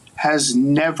truth has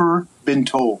never been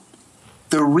told.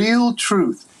 The real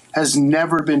truth has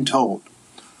never been told.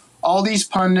 All these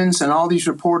pundits and all these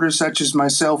reporters such as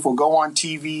myself will go on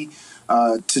TV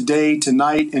today,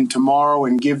 tonight, and tomorrow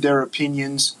and give their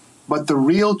opinions, but the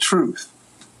real truth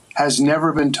has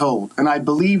never been told. And I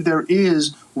believe there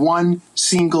is one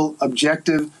single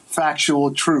objective,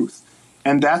 factual truth.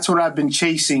 And that's what I've been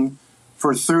chasing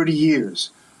for 30 years.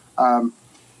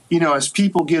 You know, as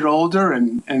people get older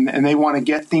and they want to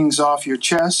get things off their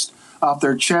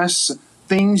chests,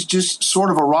 things just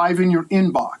sort of arrive in your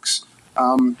inbox.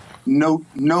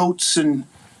 Notes and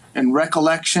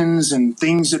recollections and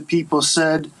things that people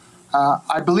said.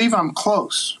 I believe I'm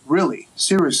close, really,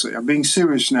 seriously. I'm being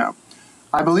serious now.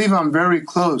 I believe I'm very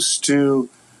close to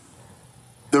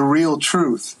the real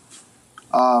truth.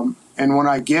 And when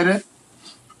I get it,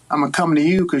 I'm going to come to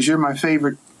you because you're my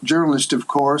favorite journalist, of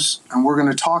course, and we're going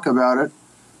to talk about it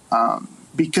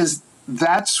because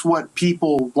that's what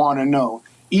people want to know.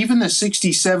 Even the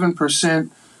 67%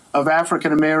 of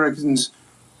African Americans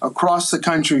across the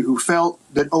country who felt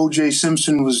that O.J.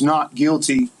 Simpson was not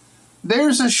guilty,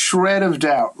 there's a shred of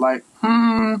doubt, like,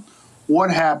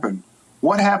 what happened?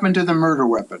 What happened to the murder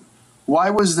weapon? Why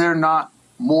was there not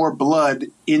more blood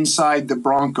inside the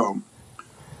Bronco?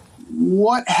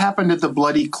 What happened to the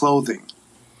bloody clothing?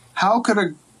 How could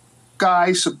a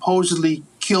guy supposedly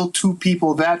kill two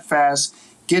people that fast,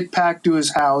 get back to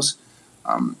his house,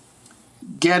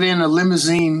 get in a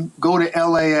limousine, go to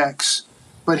LAX?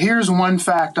 But here's one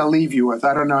fact I'll leave you with.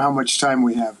 I don't know how much time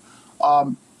we have.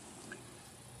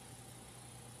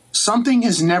 Something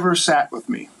has never sat with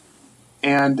me.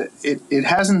 And it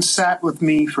hasn't sat with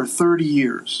me for 30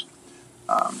 years.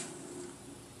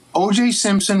 O.J.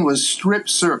 Simpson was strip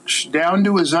searched down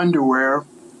to his underwear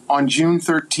on June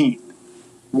 13th,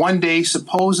 one day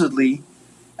supposedly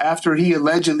after he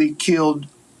allegedly killed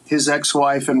his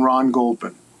ex-wife and Ron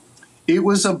Goldman. It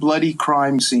was a bloody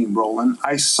crime scene, Roland.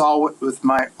 I saw it with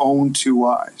my own two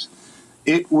eyes.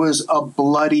 It was a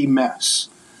bloody mess.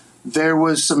 There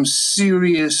was some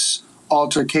serious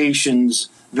altercations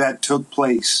that took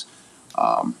place.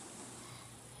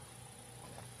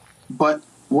 But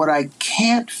what I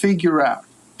can't figure out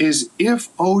is if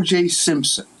O.J.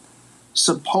 Simpson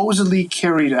supposedly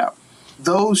carried out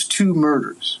those two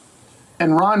murders,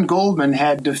 and Ron Goldman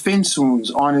had defense wounds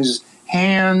on his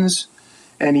hands,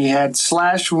 and he had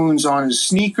slash wounds on his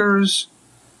sneakers.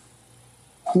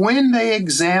 When they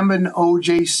examined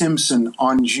O.J. Simpson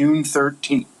on June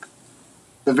 13th,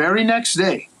 the very next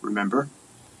day, remember,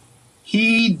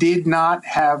 he did not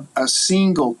have a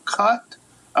single cut,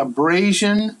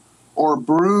 abrasion, or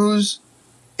bruise,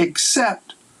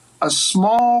 except a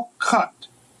small cut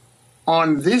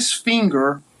on this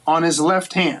finger on his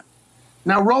left hand.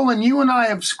 Now, Roland, you and I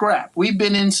have scrapped. We've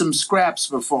been in some scraps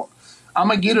before. I'm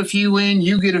going to get a few in,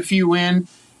 you get a few in.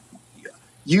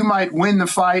 You might win the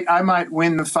fight, I might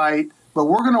win the fight, but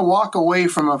we're going to walk away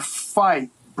from a fight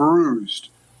bruised.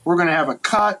 We're going to have a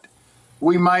cut.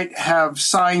 We might have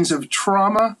signs of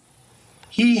trauma.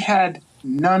 He had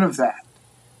none of that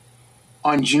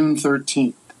on June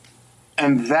 13th.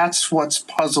 And that's what's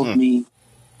puzzled me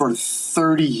for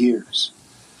 30 years.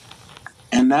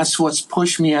 And that's what's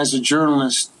pushed me as a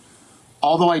journalist.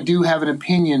 Although I do have an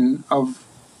opinion of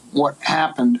what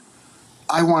happened,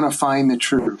 I want to find the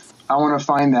truth. I want to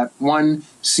find that one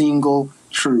single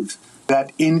truth,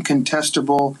 that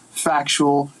incontestable,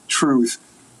 factual truth,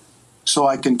 so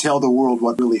I can tell the world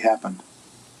what really happened.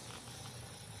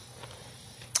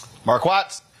 Mark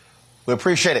Watts, we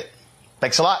appreciate it.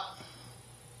 Thanks a lot.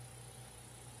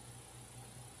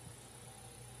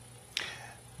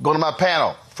 Going to my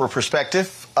panel for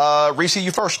perspective. Reese,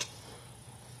 you first.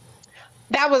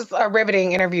 That was a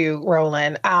riveting interview,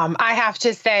 Roland. I have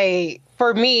to say,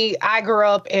 for me, I grew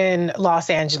up in Los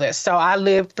Angeles. So I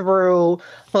lived through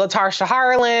LaTarsha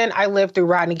Harlan. I lived through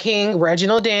Rodney King,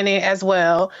 Reginald Denny as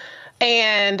well,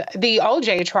 and the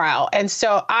OJ trial. And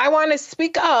so I want to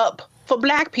speak up for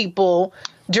Black people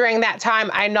during that time.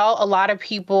 I know a lot of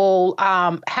people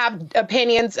have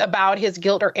opinions about his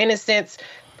guilt or innocence,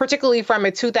 particularly from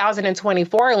a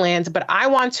 2024 lens. But I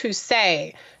want to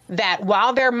say that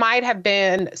while there might have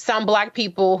been some Black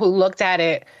people who looked at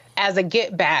it as a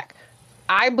get back,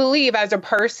 I believe as a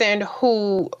person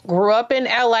who grew up in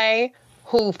LA,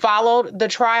 who followed the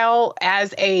trial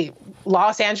as a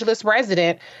Los Angeles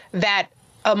resident, that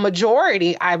a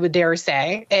majority, I would dare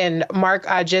say, and Mark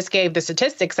just gave the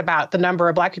statistics about the number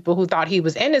of Black people who thought he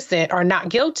was innocent or not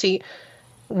guilty,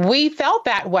 we felt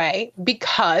that way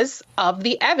because of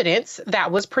the evidence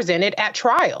that was presented at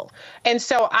trial. And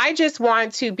so I just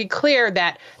want to be clear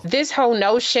that this whole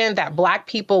notion that Black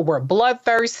people were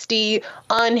bloodthirsty,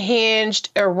 unhinged,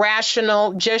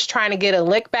 irrational, just trying to get a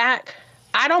lick back,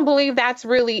 I don't believe that's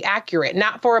really accurate,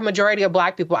 not for a majority of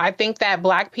Black people. I think that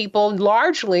Black people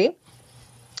largely,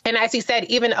 and as he said,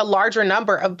 even a larger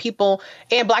number of people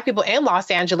and Black people in Los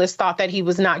Angeles thought that he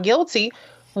was not guilty.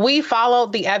 We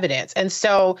followed the evidence. And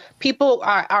so people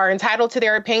are entitled to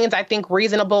their opinions. I think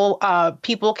reasonable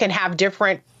people can have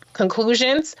different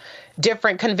conclusions,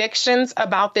 different convictions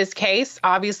about this case.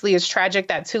 Obviously, it's tragic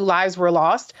that 2 lives were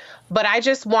lost. But I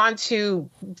just want to,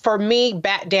 for me,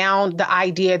 bat down the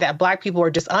idea that Black people are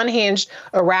just unhinged,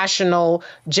 irrational,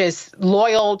 just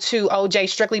loyal to OJ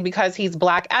strictly because he's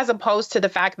Black, as opposed to the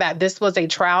fact that this was a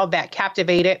trial that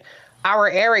captivated our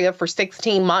area for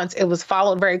 16 months. It was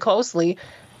followed very closely.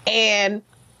 And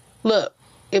look,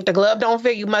 if the glove don't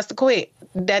fit, you must have quit.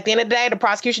 At the end of the day, the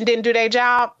prosecution didn't do their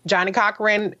job. Johnny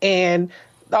Cochran and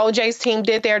OJ's team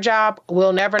did their job.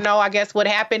 We'll never know, I guess, what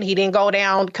happened. He didn't go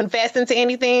down confessing to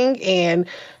anything. And,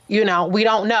 you know, we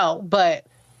don't know. But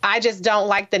I just don't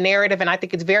like the narrative. And I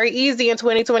think it's very easy in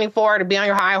 2024 to be on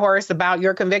your high horse about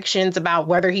your convictions, about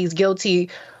whether he's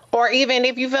guilty, or even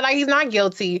if you feel like he's not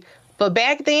guilty. But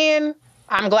back then,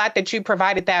 I'm glad that you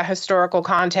provided that historical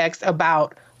context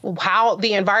about how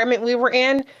the environment we were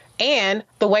in and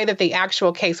the way that the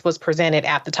actual case was presented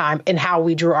at the time and how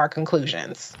we drew our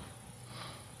conclusions.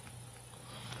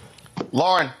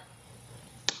 Lauren.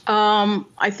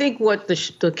 I think what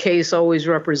the case always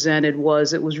represented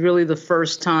was it was really the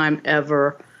first time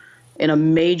ever in a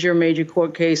major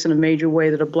court case in a major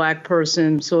way that a Black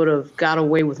person sort of got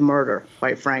away with murder,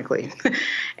 quite frankly.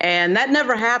 And that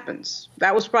never happens.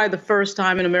 That was probably the first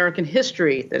time in American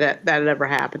history that had ever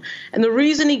happened. And the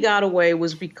reason he got away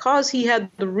was because he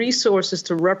had the resources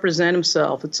to represent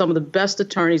himself with some of the best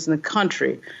attorneys in the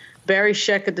country. Barry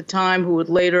Scheck at the time, who would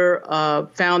later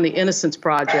found the Innocence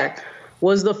Project,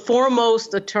 was the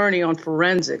foremost attorney on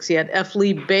forensics. He had F.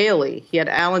 Lee Bailey, he had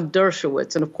Alan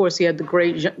Dershowitz, and of course he had the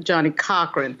great Johnny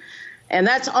Cochran. And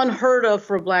that's unheard of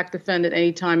for a black defendant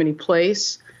anytime, any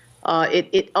place.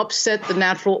 It upset the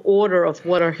natural order of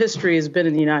what our history has been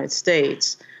in the United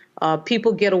States.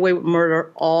 People get away with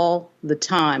murder all the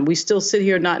time. We still sit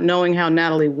here not knowing how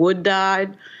Natalie Wood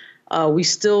died. We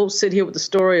still sit here with the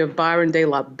story of Byron De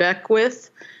La Beckwith,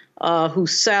 who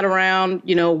sat around,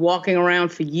 walking around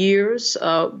for years,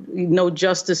 no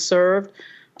justice served.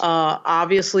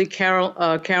 Obviously,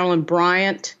 Carolyn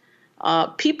Bryant.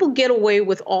 People get away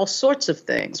with all sorts of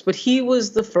things, but he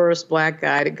was the first black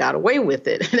guy that got away with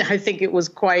it. And I think it was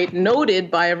quite noted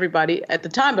by everybody at the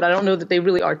time, but I don't know that they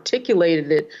really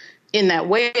articulated it in that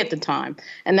way at the time.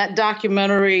 And that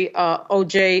documentary,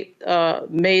 O.J.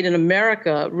 Made in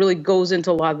America, really goes into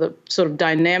a lot of the sort of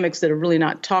dynamics that are really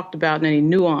not talked about in any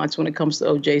nuance when it comes to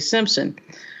O.J. Simpson.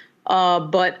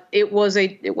 But it was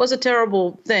a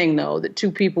terrible thing, though, that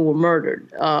two people were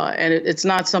murdered. And it's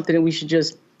not something that we should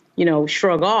just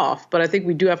shrug off. But I think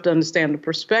we do have to understand the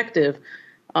perspective.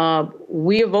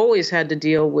 We have always had to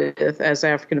deal with, as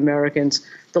African Americans,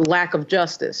 the lack of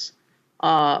justice.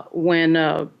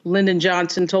 When Lyndon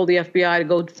Johnson told the FBI to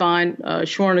go find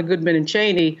Schwerner, Goodman, and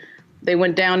Cheney, they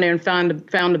went down there and found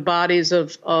the bodies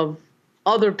of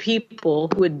other people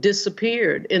who had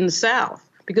disappeared in the South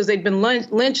because they'd been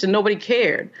lynched and nobody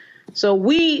cared. So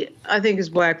we, I think, as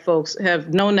black folks,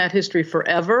 have known that history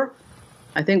forever.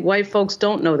 I think white folks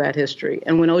don't know that history.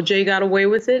 And when O.J. got away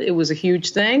with it, it was a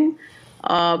huge thing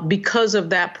because of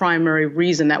that primary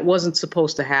reason. That wasn't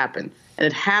supposed to happen. And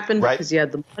it happened because he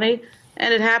had the money.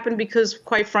 And it happened because,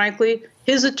 quite frankly,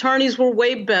 his attorneys were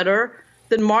way better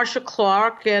than Marsha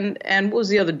Clark and what was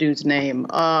the other dude's name? It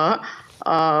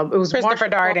was Christopher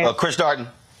Darden. Chris Darden.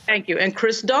 Thank you. And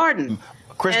Chris Darden.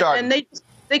 Darden. And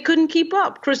they couldn't keep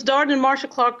up. Chris Darden and Marsha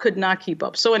Clark could not keep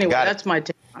up. So anyway, that's my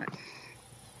take on it.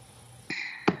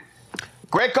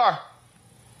 Greg Carr.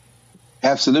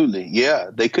 Absolutely. Yeah,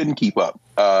 they couldn't keep up.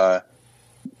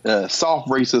 Soft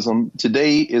racism.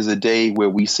 Today is a day where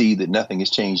we see that nothing has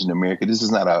changed in America. This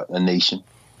is not a nation.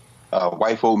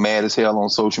 White folk mad as hell on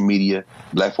social media.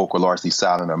 Black folk are largely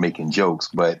silent or making jokes.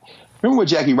 But remember what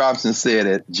Jackie Robinson said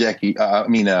at Jesse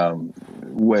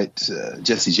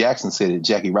Jackson said at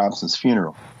Jackie Robinson's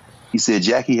funeral. He said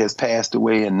Jackie has passed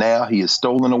away and now he is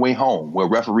stolen away home where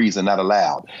referees are not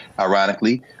allowed.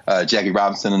 Ironically, Jackie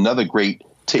Robinson, another great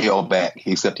tailback,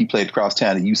 except he played across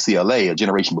town at UCLA a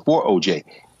generation before OJ.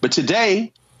 But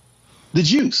today, the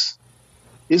juice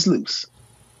is loose.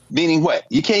 Meaning what?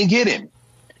 You can't get him.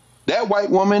 That white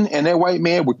woman and that white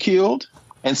man were killed,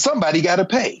 and somebody got to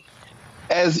pay.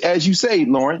 As you say,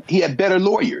 Lauren, he had better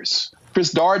lawyers.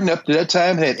 Chris Darden, up to that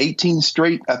time, had 18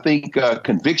 straight, I think,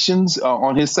 convictions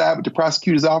on his side with the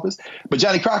prosecutor's office. But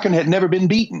Johnny Cochran had never been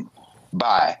beaten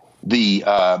by the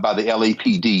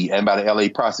LAPD and by the LA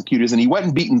prosecutors, and he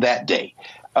wasn't beaten that day.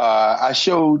 I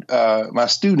showed my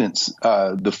students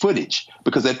the footage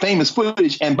because that famous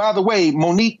footage. And by the way,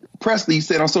 Monique Presley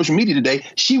said on social media today,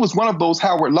 she was one of those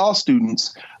Howard Law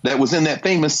students that was in that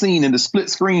famous scene in the split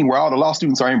screen where all the law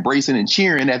students are embracing and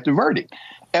cheering at the verdict.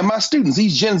 And my students,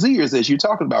 these Gen Zers, as you're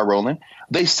talking about, Roland,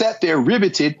 they sat there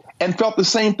riveted and felt the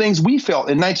same things we felt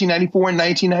in 1994 and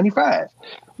 1995.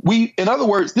 In other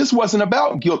words, this wasn't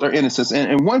about guilt or innocence.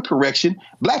 And one correction,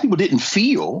 black people didn't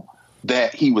feel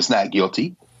that he was not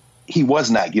guilty. He was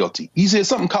not guilty. He said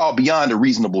something called beyond a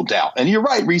reasonable doubt. And you're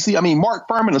right, Reese. I mean, Mark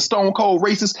Furman, a stone cold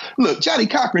racist. Look, Johnny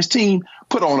Cochran's team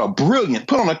put on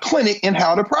a clinic in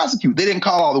how to prosecute. They didn't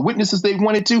call all the witnesses they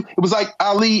wanted to. It was like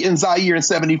Ali and Zaire in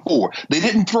 74. They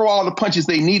didn't throw all the punches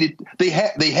they needed. They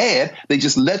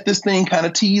just let this thing kind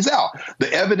of tease out.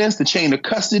 The evidence, the chain of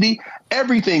custody,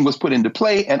 everything was put into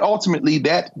play. And ultimately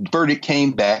that verdict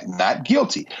came back not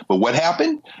guilty. But what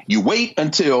happened? You wait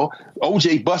until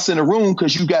OJ busts in a room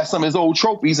because you got some of his old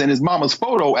trophies and his mama's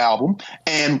photo album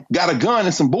and got a gun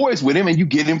and some boys with him, and you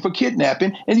get him for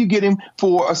kidnapping and you get him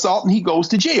for assault and he goes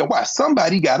to jail. Why?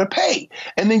 Somebody got to pay.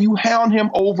 And then you hound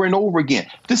him over and over again.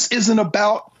 This isn't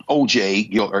about OJ,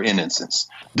 guilt or innocence.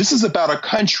 This is about a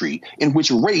country in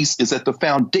which race is at the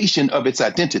foundation of its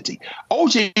identity.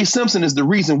 OJ Simpson is the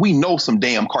reason we know some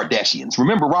damn Kardashians.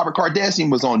 Remember, Robert Kardashian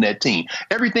was on that team.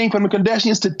 Everything from the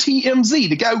Kardashians to TMZ.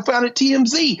 The guy who founded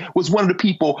TMZ was one of the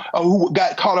people who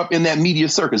got caught up in that media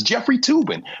circus. Jeffrey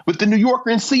Toobin with the New Yorker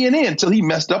and CNN until he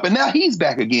messed up, and now he's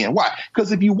back again. Why?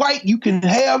 Because if you're white, you can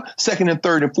have second and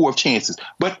third and fourth chances.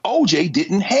 But OJ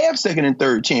didn't have second and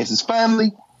third chances.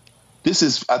 Finally, this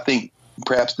is, I think,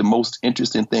 perhaps the most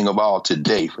interesting thing of all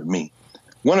today for me.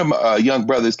 One of my young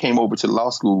brothers came over to the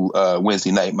law school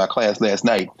Wednesday night, my class last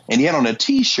night, and he had on a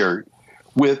T-shirt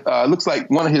with looks like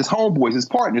one of his homeboys, his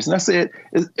partners. And I said,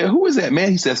 who is that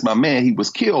man? He says, my man, he was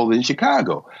killed in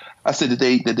Chicago. I said,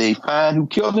 did they find who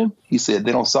killed him? He said,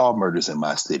 they don't solve murders in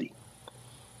my city.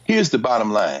 Here's the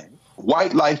bottom line.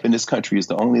 White life in this country is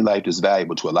the only life that's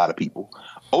valuable to a lot of people.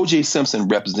 O.J. Simpson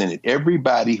represented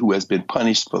everybody who has been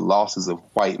punished for losses of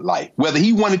white life, whether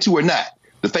he wanted to or not.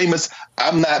 The famous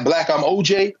 "I'm not black, I'm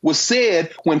O.J." was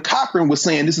said when Cochran was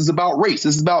saying this is about race,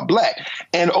 this is about black.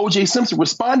 And O.J. Simpson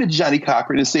responded to Johnny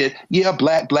Cochran and said, yeah,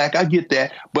 black, I get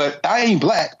that, but I ain't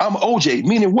black, I'm O.J.,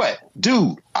 meaning what?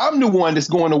 Dude, I'm the one that's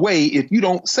going away if you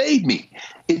don't save me.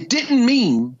 It didn't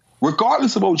mean,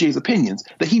 regardless of O.J.'s opinions,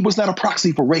 that he was not a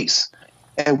proxy for race.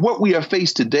 And what we are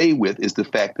faced today with is the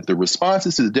fact that the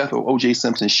responses to the death of O.J.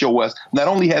 Simpson show us not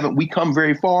only haven't we come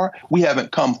very far, we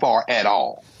haven't come far at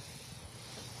all.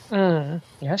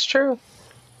 That's true.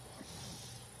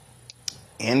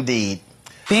 Indeed.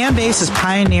 Fanbase is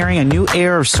pioneering a new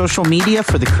era of social media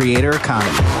for the creator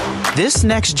economy. This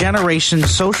next generation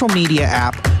social media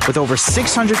app with over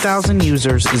 600,000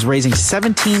 users is raising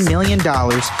 $17 million,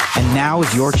 and now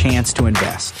is your chance to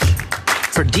invest.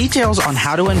 For details on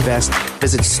how to invest,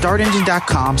 visit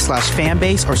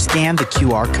startengine.com/fanbase or scan the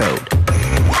QR code.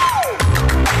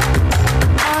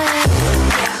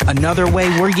 Another way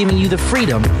we're giving you the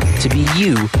freedom to be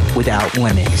you without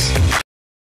limits.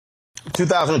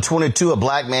 2022, a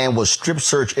black man was strip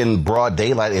searched in broad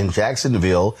daylight in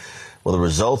Jacksonville. Well, the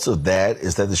results of that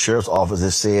is that the sheriff's office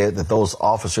has said that those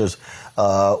officers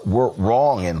were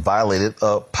wrong and violated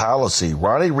policy.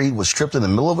 Ronnie Reed was stripped in the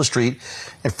middle of a street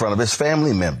in front of his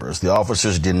family members. The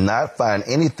officers did not find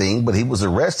anything, but he was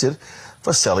arrested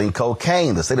for selling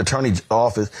cocaine. The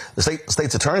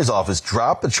state's attorney's office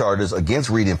dropped the charges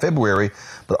against Reed in February,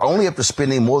 but only after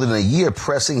spending more than a year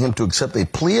pressing him to accept a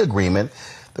plea agreement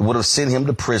that would have sent him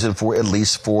to prison for at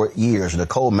least 4 years.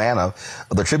 Nicole Manna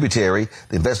of The Tributary,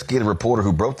 the investigative reporter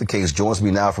who broke the case, joins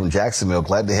me now from Jacksonville.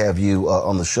 Glad to have you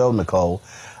on the show, Nicole.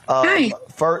 Hi.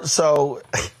 So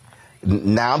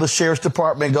now the sheriff's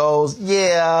department goes,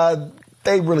 yeah,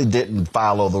 they really didn't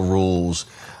follow the rules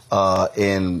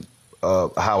in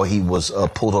how he was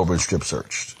pulled over and strip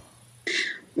searched.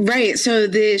 Right. So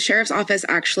the sheriff's office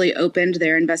actually opened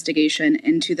their investigation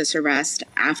into this arrest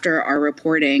after our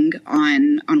reporting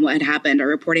on what had happened, our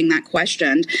reporting that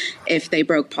questioned if they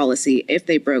broke policy, if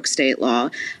they broke state law.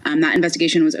 That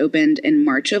investigation was opened in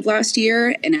March of last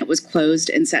year, and it was closed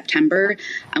in September.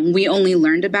 We only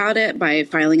learned about it by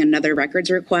filing another records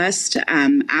request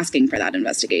asking for that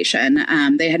investigation.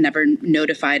 They had never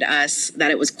notified us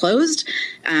that it was closed,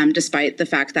 despite the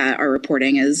fact that our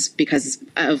reporting is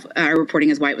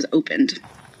why it was opened.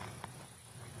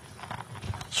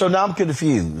 So now I'm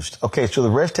confused. Okay, so the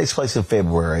arrest takes place in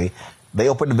February. They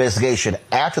opened the investigation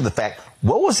after the fact.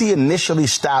 What was he initially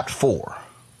stopped for?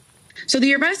 So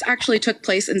the arrest actually took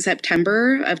place in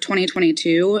September of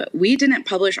 2022. We didn't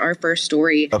publish our first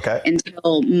story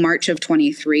until March of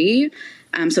 23.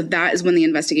 So that is when the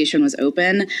investigation was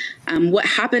open. What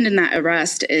happened in that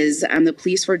arrest is the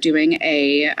police were doing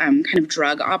a kind of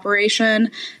drug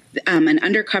operation. An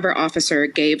undercover officer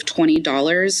gave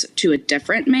 $20 to a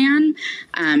different man,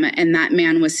 and that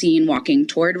man was seen walking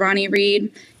toward Ronnie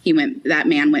Reed. That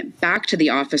man went back to the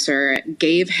officer,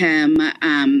 gave him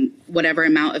whatever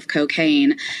amount of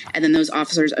cocaine, and then those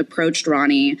officers approached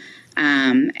Ronnie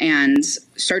and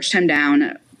searched him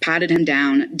down, patted him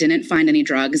down, didn't find any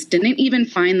drugs, didn't even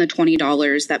find the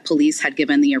 $20 that police had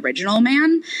given the original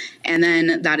man, and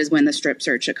then that is when the strip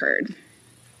search occurred.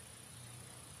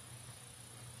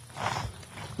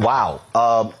 Wow.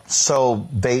 So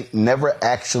they never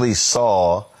actually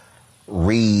saw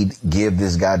Reed give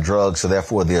this guy drugs, so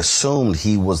therefore they assumed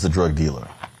he was the drug dealer.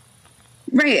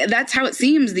 Right. That's how it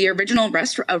seems. The original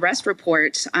arrest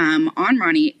report on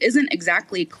Ronnie isn't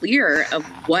exactly clear of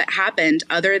what happened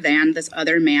other than this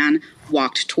other man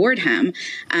walked toward him.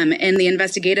 In the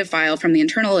investigative file from the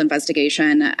internal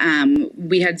investigation,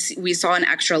 we saw an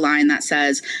extra line that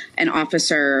says an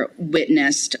officer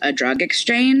witnessed a drug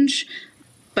exchange.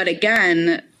 But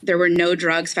again, there were no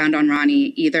drugs found on Ronnie,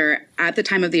 either at the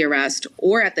time of the arrest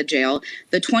or at the jail.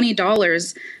 The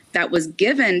 $20 that was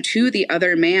given to the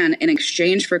other man in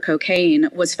exchange for cocaine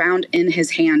was found in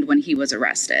his hand when he was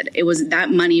arrested. That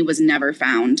money was never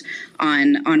found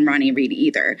on Ronnie Reed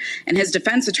either. And his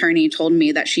defense attorney told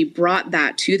me that she brought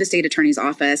that to the state attorney's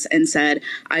office and said,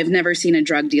 "I've never seen a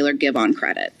drug dealer give on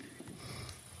credit."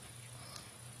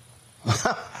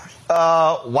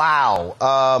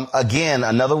 Wow. Again,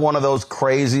 another one of those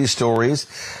crazy stories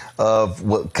of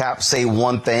what cops say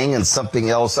one thing and something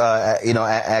else,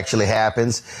 actually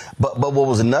happens. But what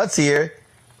was nuts here,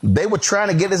 they were trying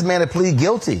to get this man to plead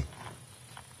guilty.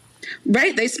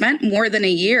 Right. They spent more than a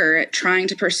year trying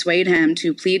to persuade him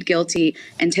to plead guilty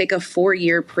and take a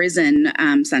 4-year prison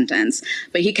sentence.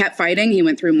 But he kept fighting. He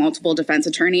went through multiple defense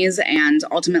attorneys, and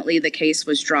ultimately the case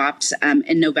was dropped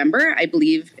in November. I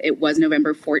believe it was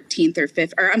November 14th or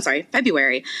 5th, or I'm sorry,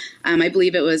 February. I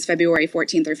believe it was February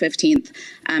 14th or 15th.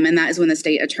 And that is when the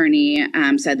state attorney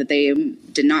said that they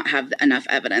did not have enough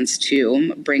evidence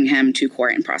to bring him to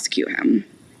court and prosecute him.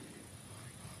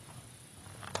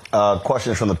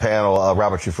 Questions from the panel.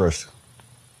 Robert, you first.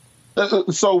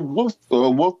 So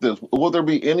with this, will there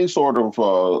be any sort of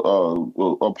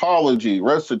apology,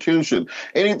 restitution,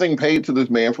 anything paid to this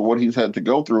man for what he's had to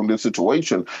go through in this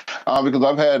situation? Because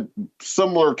I've had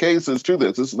similar cases to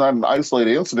this. This is not an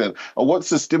isolated incident. What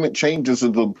systemic changes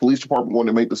is the police department going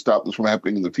to make to stop this from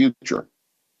happening in the future?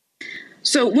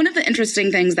 So one of the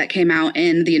interesting things that came out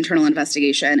in the internal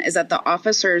investigation is that the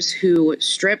officers who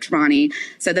stripped Ronnie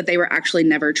said that they were actually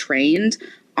never trained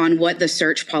on what the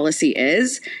search policy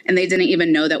is, and they didn't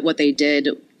even know that what they did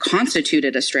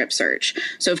constituted a strip search.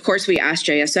 So of course we asked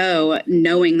JSO,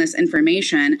 knowing this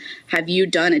information, have you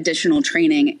done additional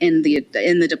training in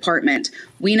the department?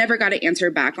 We never got an answer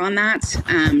back on that.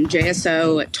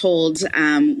 JSO told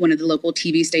one of the local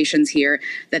TV stations here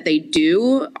that they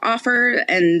do offer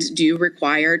and do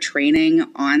require training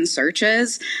on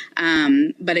searches.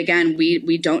 But again,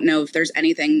 we don't know if there's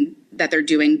anything that they're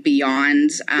doing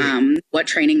beyond what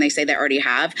training they say they already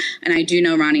have. And I do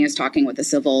know Ronnie is talking with a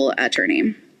civil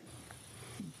attorney.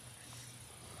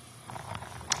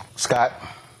 Scott?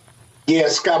 Yeah,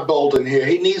 Scott Bolden here.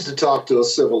 He needs to talk to a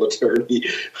civil attorney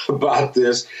about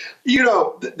this. You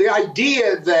know, the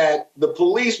idea that the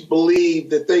police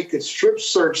believed that they could strip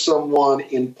search someone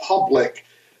in public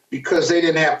because they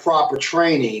didn't have proper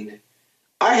training.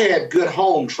 I had good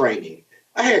home training.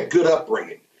 I had good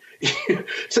upbringing.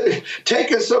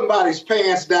 Taking somebody's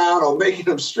pants down or making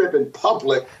them strip in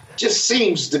public just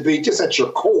seems to be just at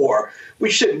your core. We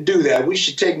shouldn't do that. We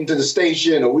should take him to the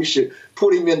station, or we should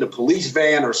put him in the police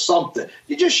van or something.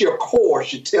 Your core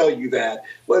should tell you that,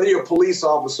 whether you're a police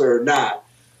officer or not.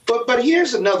 But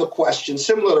here's another question,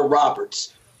 similar to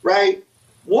Robert's, right?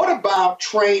 What about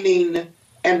training,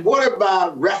 and what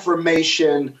about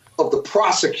reformation of the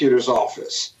prosecutor's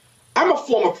office? I'm a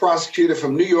former prosecutor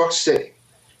from New York City.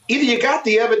 Either you got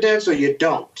the evidence or you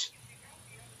don't.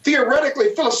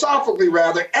 Theoretically, philosophically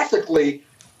rather, ethically,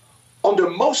 under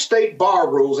most state bar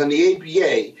rules and the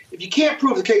ABA, if you can't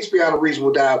prove the case beyond a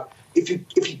reasonable doubt, if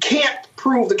you can't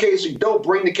prove the case or you don't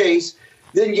bring the case,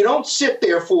 then you don't sit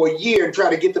there for a year and try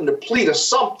to get them to plead or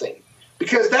something,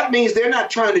 because that means they're not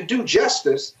trying to do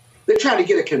justice. They're trying to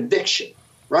get a conviction,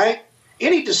 right?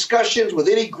 Any discussions with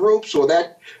any groups or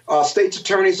that state's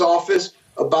attorney's office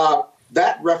about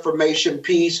that reformation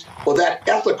piece or that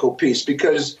ethical piece?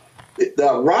 Because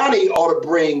Ronnie ought to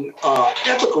bring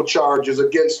ethical charges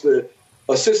against the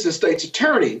assistant state's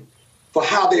attorney for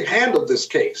how they've handled this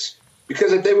case.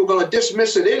 Because if they were going to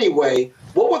dismiss it anyway,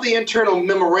 what were the internal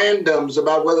memorandums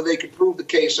about whether they could prove the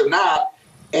case or not?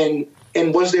 And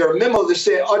was there a memo that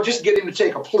said, oh, just get him to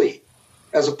take a plea,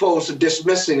 as opposed to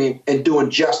dismissing him and doing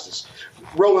justice?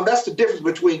 Roland, that's the difference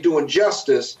between doing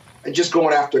justice and just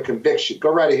going after a conviction.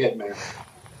 Go right ahead, man.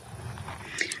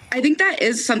 I think that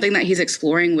is something that he's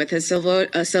exploring with his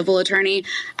civil attorney.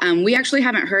 We actually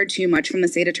haven't heard too much from the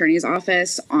state attorney's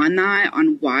office on that,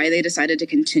 on why they decided to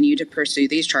continue to pursue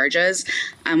these charges.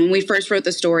 When we first wrote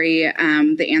the story,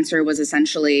 the answer was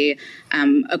essentially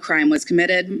a crime was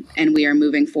committed and we are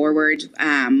moving forward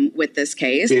with this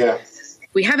case. Yeah.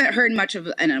 We haven't heard much of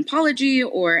an apology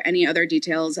or any other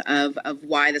details of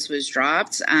why this was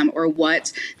dropped or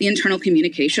what the internal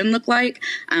communication looked like.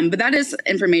 But that is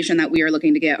information that we are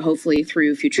looking to get, hopefully,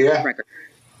 through future records.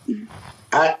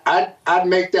 I'd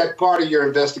make that part of your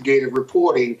investigative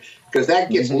reporting, because that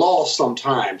gets lost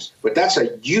sometimes. But that's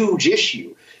a huge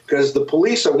issue, because the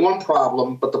police are one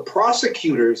problem, but the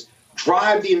prosecutors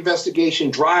drive the investigation,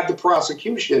 drive the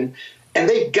prosecution. And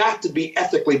they've got to be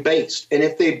ethically based. And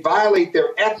if they violate their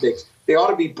ethics, they ought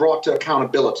to be brought to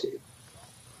accountability.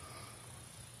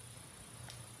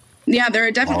 Yeah, there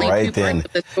are definitely two parts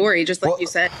of the story, just like you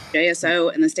said,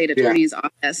 JSO and the state attorney's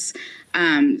office.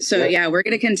 Yeah, we're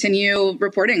going to continue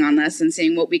reporting on this and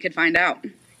seeing what we could find out.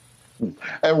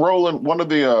 And Roland, one of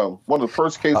the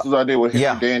first cases I did with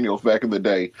Henry Daniels back in the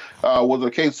day was a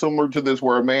case similar to this,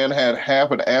 where a man had half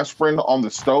an aspirin on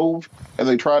the stove, and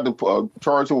they tried to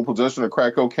charge him with possession of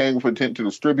crack cocaine with intent to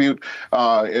distribute.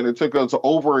 And it took us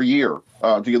over a year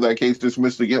to get that case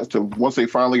dismissed against him, once they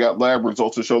finally got lab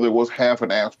results to show there was half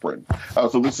an aspirin.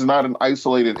 So this is not an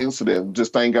isolated incident.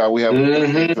 Just thank God we have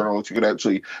journalists who can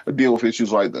actually deal with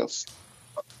issues like this.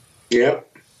 Yeah.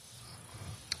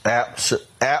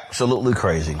 Absolutely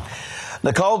crazy.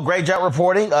 Nicole, great job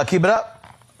reporting. Keep it up.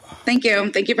 Thank you.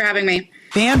 Thank you for having me.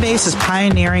 Fanbase is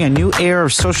pioneering a new era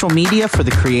of social media for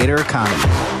the creator economy.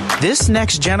 This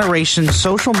next generation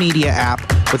social media app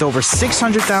with over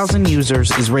 600,000 users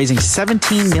is raising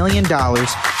 $17 million,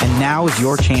 and now is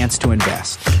your chance to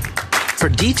invest. For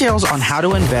details on how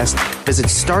to invest, visit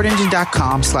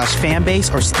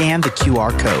startengine.com/fanbase or scan the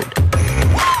QR code.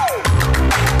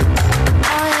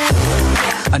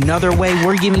 Another way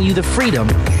we're giving you the freedom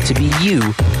to be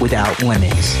you without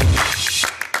limits.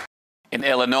 In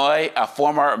Illinois, a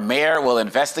former mayor will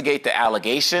investigate the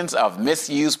allegations of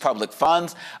misused public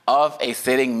funds of a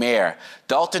sitting mayor.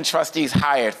 Dalton trustees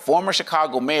hired former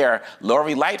Chicago Mayor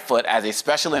Lori Lightfoot as a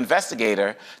special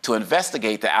investigator to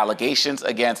investigate the allegations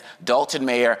against Dalton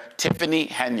Mayor Tiffany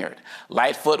Henyard.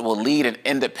 Lightfoot will lead an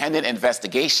independent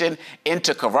investigation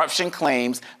into corruption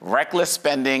claims, reckless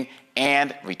spending,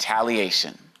 and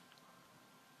retaliation.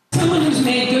 Someone who's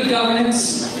made good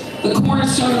governance the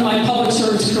cornerstone of my public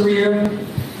service career,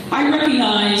 I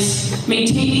recognize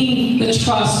maintaining the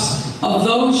trust of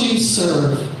those you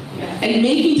serve and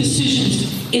making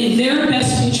decisions in their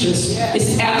best interest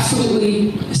is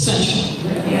absolutely essential.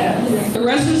 The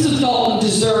residents of Dalton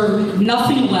deserve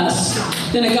nothing less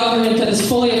than a government that is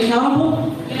fully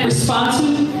accountable,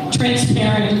 responsive,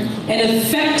 transparent, and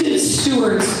effective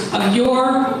stewards of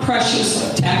your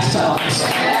precious tax dollars.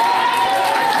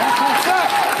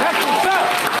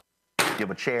 Of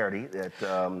a charity that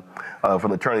from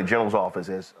the Attorney General's office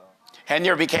is.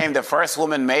 Henyard became the first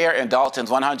woman mayor in Dalton's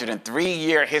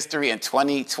 103-year history in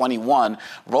 2021.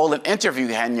 Rowland interviewed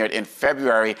Henyard in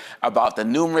February about the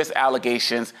numerous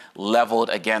allegations leveled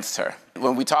against her.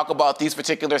 When we talk about these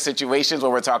particular situations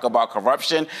where we're talking about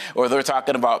corruption or they're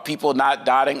talking about people not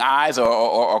dotting I's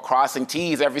or crossing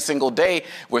T's every single day,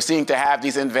 we're seeing to have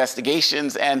these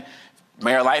investigations, and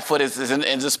Mayor Lightfoot is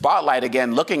in the spotlight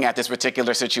again, looking at this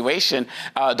particular situation.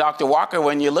 Dr. Walker,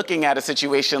 when you're looking at a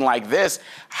situation like this,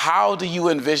 how do you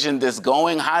envision this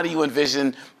going? How do you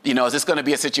envision, is this going to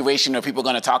be a situation where people are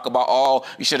going to talk about, oh,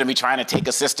 you shouldn't be trying to take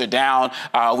a sister down.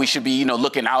 We should be,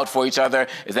 looking out for each other.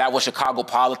 Is that what Chicago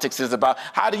politics is about?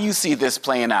 How do you see this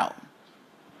playing out?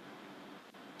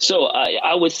 So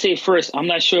I would say first, I'm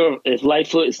not sure if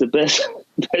Lightfoot is the best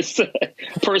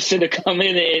person to come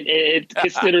in and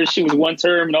consider she was one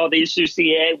term and all the issues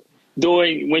she had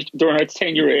during her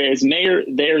tenure as mayor.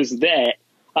 There's that.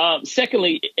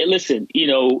 Secondly, listen,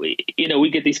 we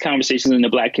get these conversations in the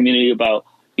Black community about,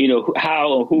 how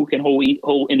or who can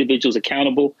hold individuals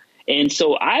accountable. And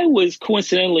so I was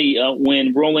coincidentally,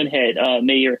 when Rowland had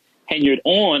Mayor Henyard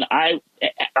on, I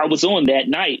was on that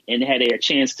night and had a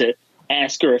chance to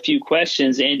ask her a few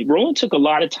questions, and Rowland took a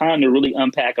lot of time to really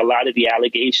unpack a lot of the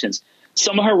allegations.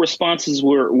 Some of her responses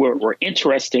were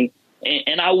interesting,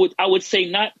 and I would say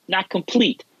not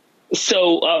complete.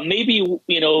 So maybe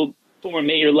former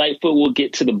Mayor Lightfoot will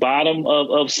get to the bottom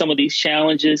of some of these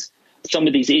challenges, some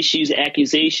of these issues,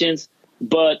 accusations,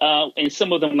 but and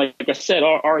some of them, like I said,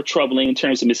 are troubling in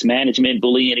terms of mismanagement,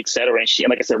 bullying, et cetera. And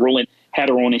like I said, Rowland had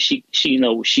her on, and she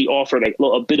offered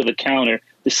a bit of a counter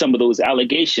to some of those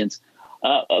allegations.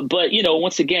 But,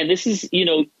 once again, this is,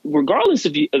 regardless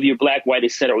of your Black, white,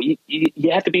 et cetera,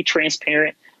 you have to be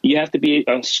transparent. You have to be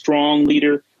a strong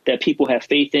leader that people have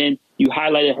faith in. You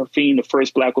highlighted her being the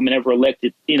first Black woman ever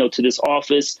elected, to this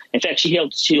office. In fact, she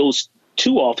holds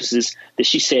two offices that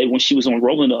she said when she was on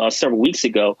Rowland several weeks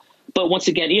ago. But once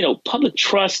again, public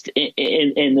trust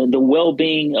and the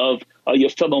well-being of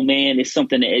your fellow man is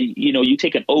something that, you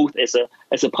take an oath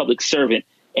as a public servant.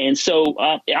 And so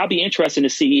I'll be interested to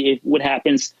see what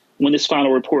happens when this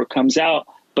final report comes out.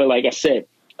 But like I said,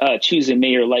 choosing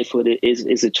Mayor Lightfoot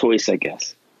is a choice, I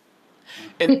guess.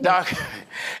 And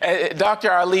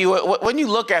Dr. Ali, when you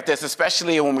look at this,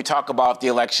 especially when we talk about the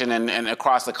election and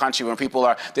across the country, when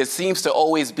people there seems to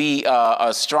always be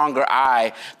a stronger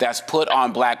eye that's put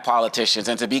on Black politicians.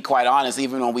 And to be quite honest,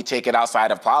 even when we take it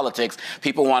outside of politics,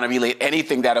 people want to relate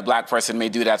anything that a Black person may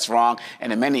do that's wrong,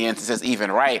 and in many instances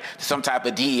even right, to some type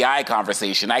of DEI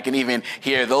conversation. I can even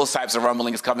hear those types of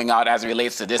rumblings coming out as it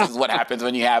relates to this is what happens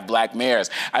when you have Black mayors.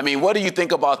 I mean, what do you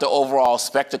think about the overall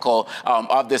spectacle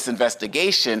of this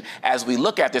investigation as we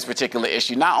look at this particular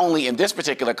issue, not only in this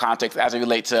particular context as it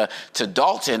relates to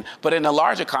Dalton, but in the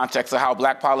larger context of how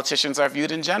Black politicians are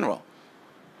viewed in general?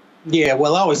 Yeah,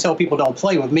 well, I always tell people don't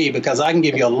play with me because I can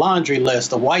give you a laundry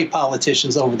list of white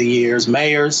politicians over the years,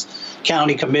 mayors,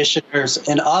 county commissioners,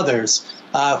 and others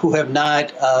who have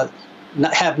not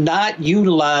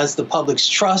utilized the public's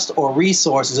trust or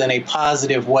resources in a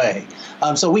positive way.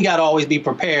 So we got to always be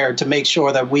prepared to make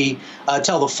sure that we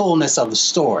tell the fullness of the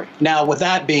story. Now, with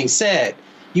that being said,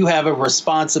 you have a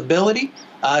responsibility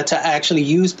to actually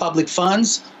use public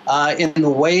funds in the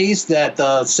ways that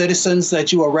the citizens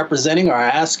that you are representing are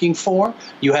asking for.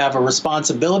 You have a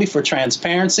responsibility for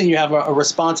transparency. You have a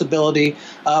responsibility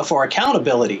for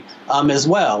accountability as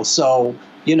well. So,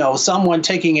 someone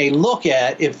taking a look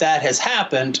at if that has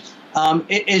happened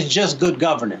is just good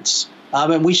governance.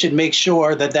 And we should make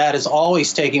sure that that is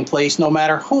always taking place, no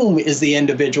matter whom is the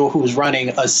individual who's running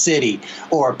a city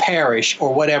or a parish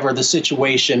or whatever the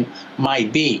situation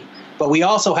might be. But we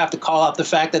also have to call out the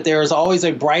fact that there is always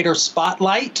a brighter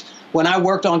spotlight. When I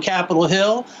worked on Capitol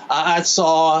Hill, I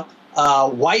saw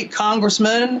white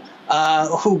congressmen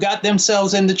who got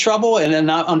themselves into trouble. And then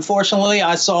unfortunately,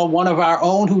 I saw one of our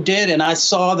own who did. And I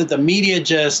saw that the media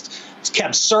just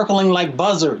kept circling like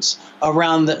buzzards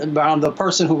around the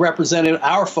person who represented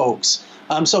our folks.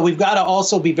 So we've got to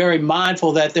also be very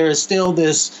mindful that there is still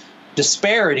this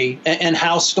disparity in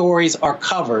how stories are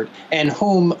covered and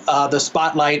whom the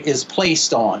spotlight is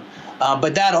placed on.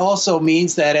 But that also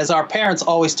means that, as our parents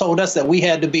always told us, that we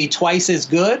had to be twice as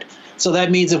good. So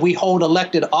that means if we hold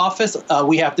elected office,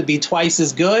 we have to be twice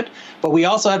as good. But we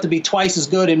also have to be twice as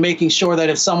good in making sure that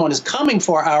if someone is coming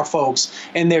for our folks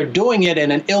and they're doing it in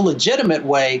an illegitimate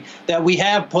way, that we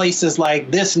have places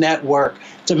like this network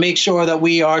to make sure that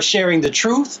we are sharing the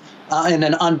truth in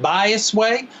an unbiased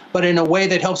way, but in a way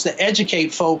that helps to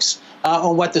educate folks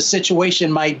on what the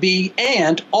situation might be,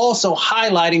 and also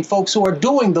highlighting folks who are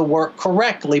doing the work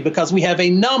correctly, because we have a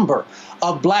number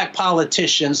of Black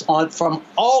politicians from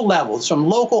all levels, from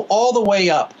local all the way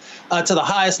up to the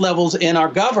highest levels in our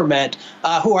government,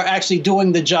 who are actually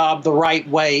doing the job the right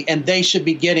way, and they should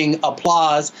be getting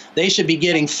applause. They should be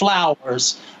getting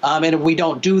flowers. And if we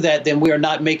don't do that, then we are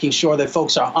not making sure that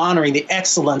folks are honoring the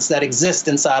excellence that exists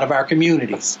inside of our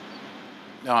communities.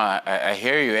 No, I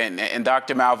hear you. And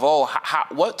Dr. Malveaux,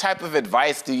 what type of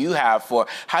advice do you have for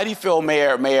how do you feel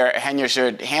Mayor Henyard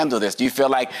should handle this? Do you feel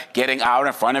like getting out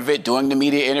in front of it, doing the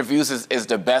media interviews is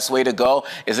the best way to go?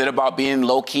 Is it about being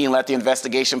low key and let the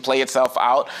investigation play itself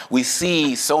out? We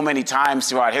see so many times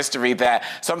throughout history that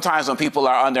sometimes when people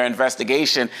are under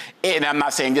investigation, and I'm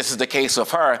not saying this is the case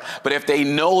with her, but if they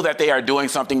know that they are doing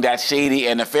something that's shady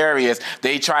and nefarious,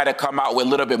 they try to come out with a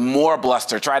little bit more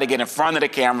bluster, try to get in front of the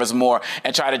cameras more,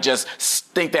 and try to just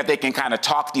think that they can kind of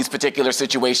talk these particular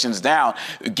situations down.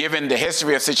 Given the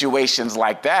history of situations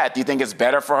like that, do you think it's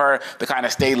better for her to kind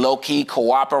of stay low-key,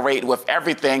 cooperate with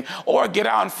everything, or get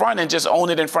out in front and just own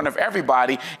it in front of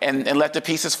everybody and let the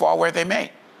pieces fall where they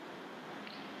may?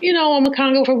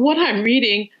 Congo, from what I'm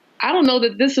reading, I don't know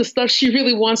that this is stuff she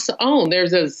really wants to own.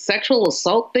 There's a sexual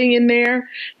assault thing in there.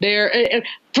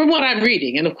 From what I'm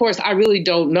reading, and of course, I really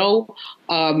don't know.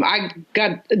 I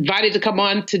got invited to come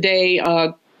on today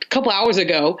a couple hours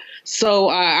ago, so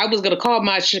I was going to call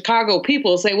my Chicago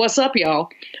people and say, "What's up, y'all?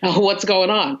 What's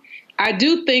going on?" I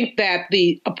do think that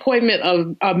the appointment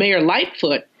of Mayor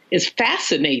Lightfoot is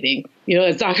fascinating.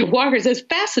 As Dr. Walker says,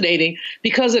 fascinating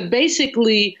because it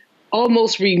basically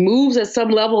almost removes at some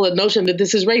level the notion that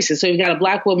this is racist. So you've got a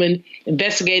Black woman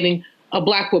investigating a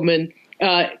Black woman.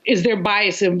 Is there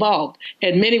bias involved?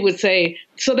 And many would say,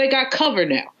 so they got cover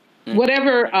now.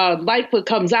 Whatever Lightfoot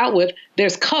comes out with,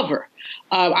 there's cover.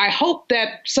 I hope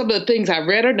that some of the things I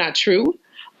read are not true.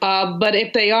 But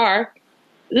if they are,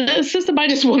 the system might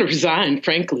just want to resign,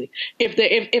 frankly. If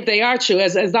they are true,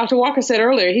 as Dr. Walker said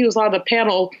earlier, he was on the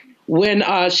panel when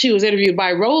she was interviewed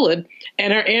by Roland,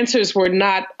 and her answers were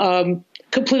not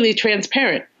completely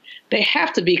transparent. They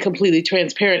have to be completely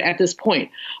transparent at this point.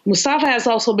 Mustafa has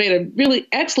also made a really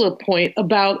excellent point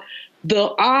about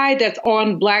the eye that's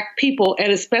on Black people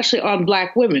and especially on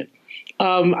Black women.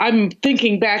 I'm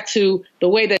thinking back to the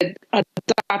way that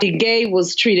Dr. Gay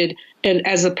was treated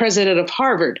as the president of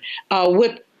Harvard,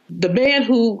 with the man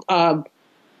who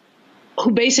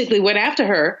basically went after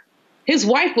her. His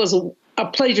wife was a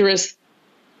plagiarist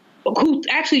who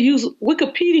actually used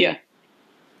Wikipedia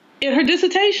in her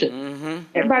dissertation.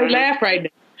 Everybody laugh right now.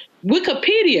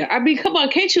 Wikipedia. I mean, come on,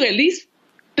 can't you at least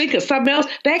think of something else?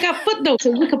 They got footnotes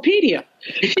in Wikipedia.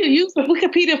 You use the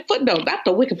Wikipedia footnote, not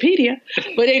the Wikipedia.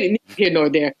 But they didn't here nor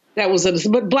there.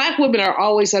 But Black women are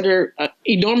always under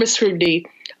enormous scrutiny.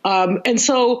 And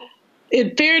so,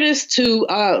 in fairness to,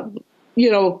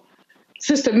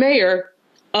 Sister Mayor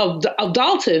of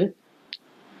Dalton,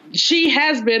 she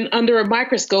has been under a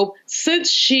microscope since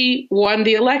she won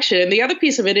the election. And the other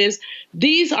piece of it is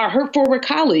these are her former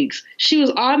colleagues. She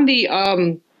was on the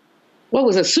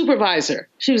supervisor.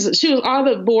 She was on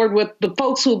the board with the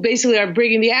folks who basically are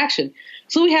bringing the action.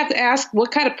 So we have to ask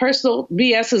what kind of personal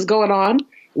BS is going on,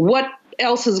 what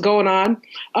else is going on.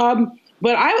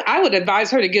 But I would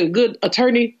advise her to get a good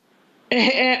attorney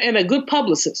and a good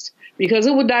publicist, because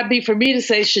it would not be for me to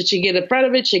say, should she get in front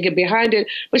of it, should get behind it,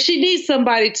 but she needs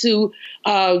somebody to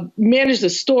manage the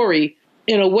story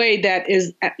in a way that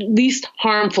is at least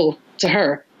harmful to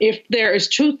her. If there is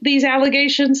truth to these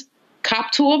allegations,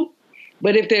 cop to them.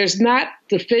 But if there's not,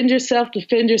 defend yourself,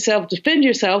 defend yourself, defend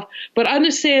yourself. But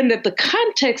understand that the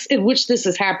context in which this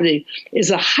is happening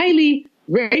is a highly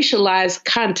racialized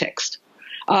context.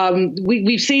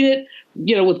 We've seen it,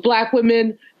 with Black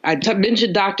women. I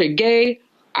mentioned Dr. Gay.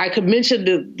 I could mention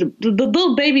the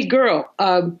little baby girl,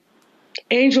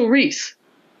 Angel Reese,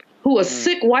 who a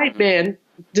sick white man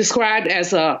described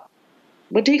as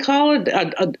what do you call it?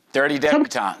 A dirty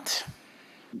debutante.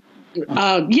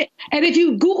 Yeah, and if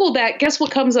you Google that, guess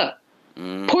what comes up?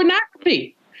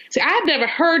 Pornography. See, I had never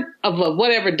heard of a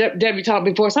whatever debutante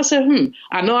before, so I said,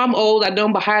 I know I'm old, I know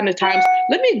I'm behind the times.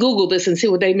 Let me Google this and see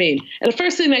what they mean. And the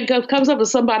first thing that comes up is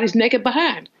somebody's naked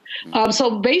behind.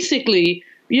 So basically,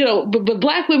 but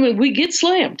Black women, we get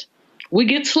slammed. We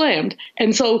get slammed.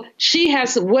 And so she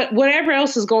has, whatever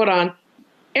else is going on,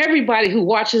 everybody who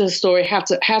watches a story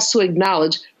has to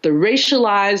acknowledge the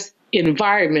racialized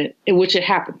environment in which it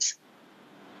happens.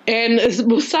 And as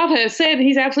Mustafa has said,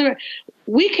 he's absolutely right.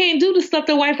 We can't do the stuff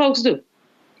that white folks do.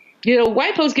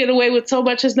 White folks get away with so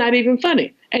much it's not even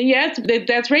funny. And yes,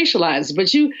 that's racialized.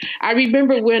 But I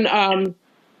remember when Brother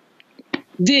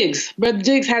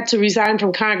Diggs had to resign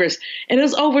from Congress, and it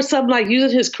was over something like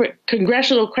using his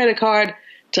congressional credit card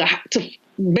to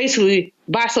basically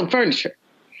buy some furniture.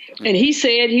 And he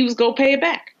said he was going to pay it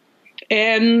back.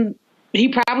 And he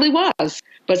probably was.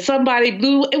 But somebody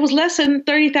it was less than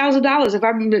 $30,000, if I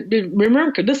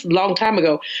remember. This is a long time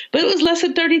ago. But it was less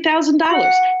than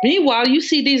 $30,000. Meanwhile, you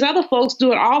see these other folks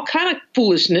doing all kind of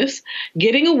foolishness,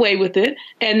 getting away with it,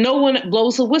 and no one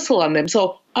blows a whistle on them.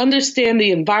 So understand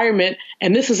the environment.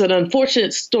 And this is an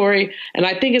unfortunate story. And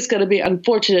I think it's going to be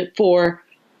unfortunate for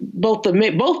both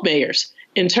mayors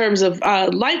in terms of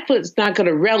Lightfoot's not going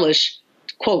to relish,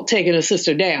 quote, taking a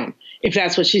sister down, if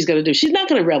that's what she's going to do. She's not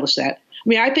going to relish that. I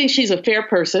mean, I think she's a fair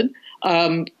person.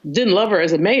 Didn't love her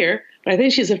as a mayor, but I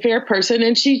think she's a fair person,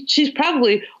 and she's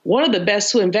probably one of the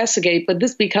best to investigate. But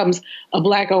this becomes a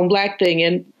Black-on-Black thing,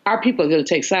 and our people are going to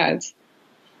take sides.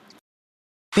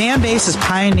 Fanbase is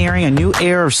pioneering a new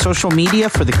era of social media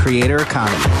for the creator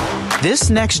economy. This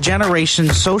next generation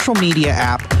social media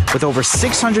app with over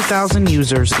 600,000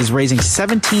 users is raising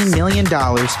 $17 million,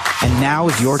 and now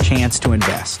is your chance to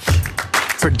invest.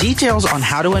 For details on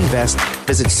how to invest,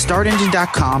 visit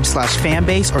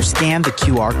startengine.com/fanbase or scan the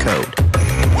QR code.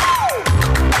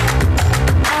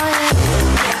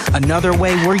 Another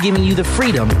way we're giving you the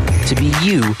freedom to be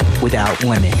you without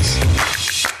limits.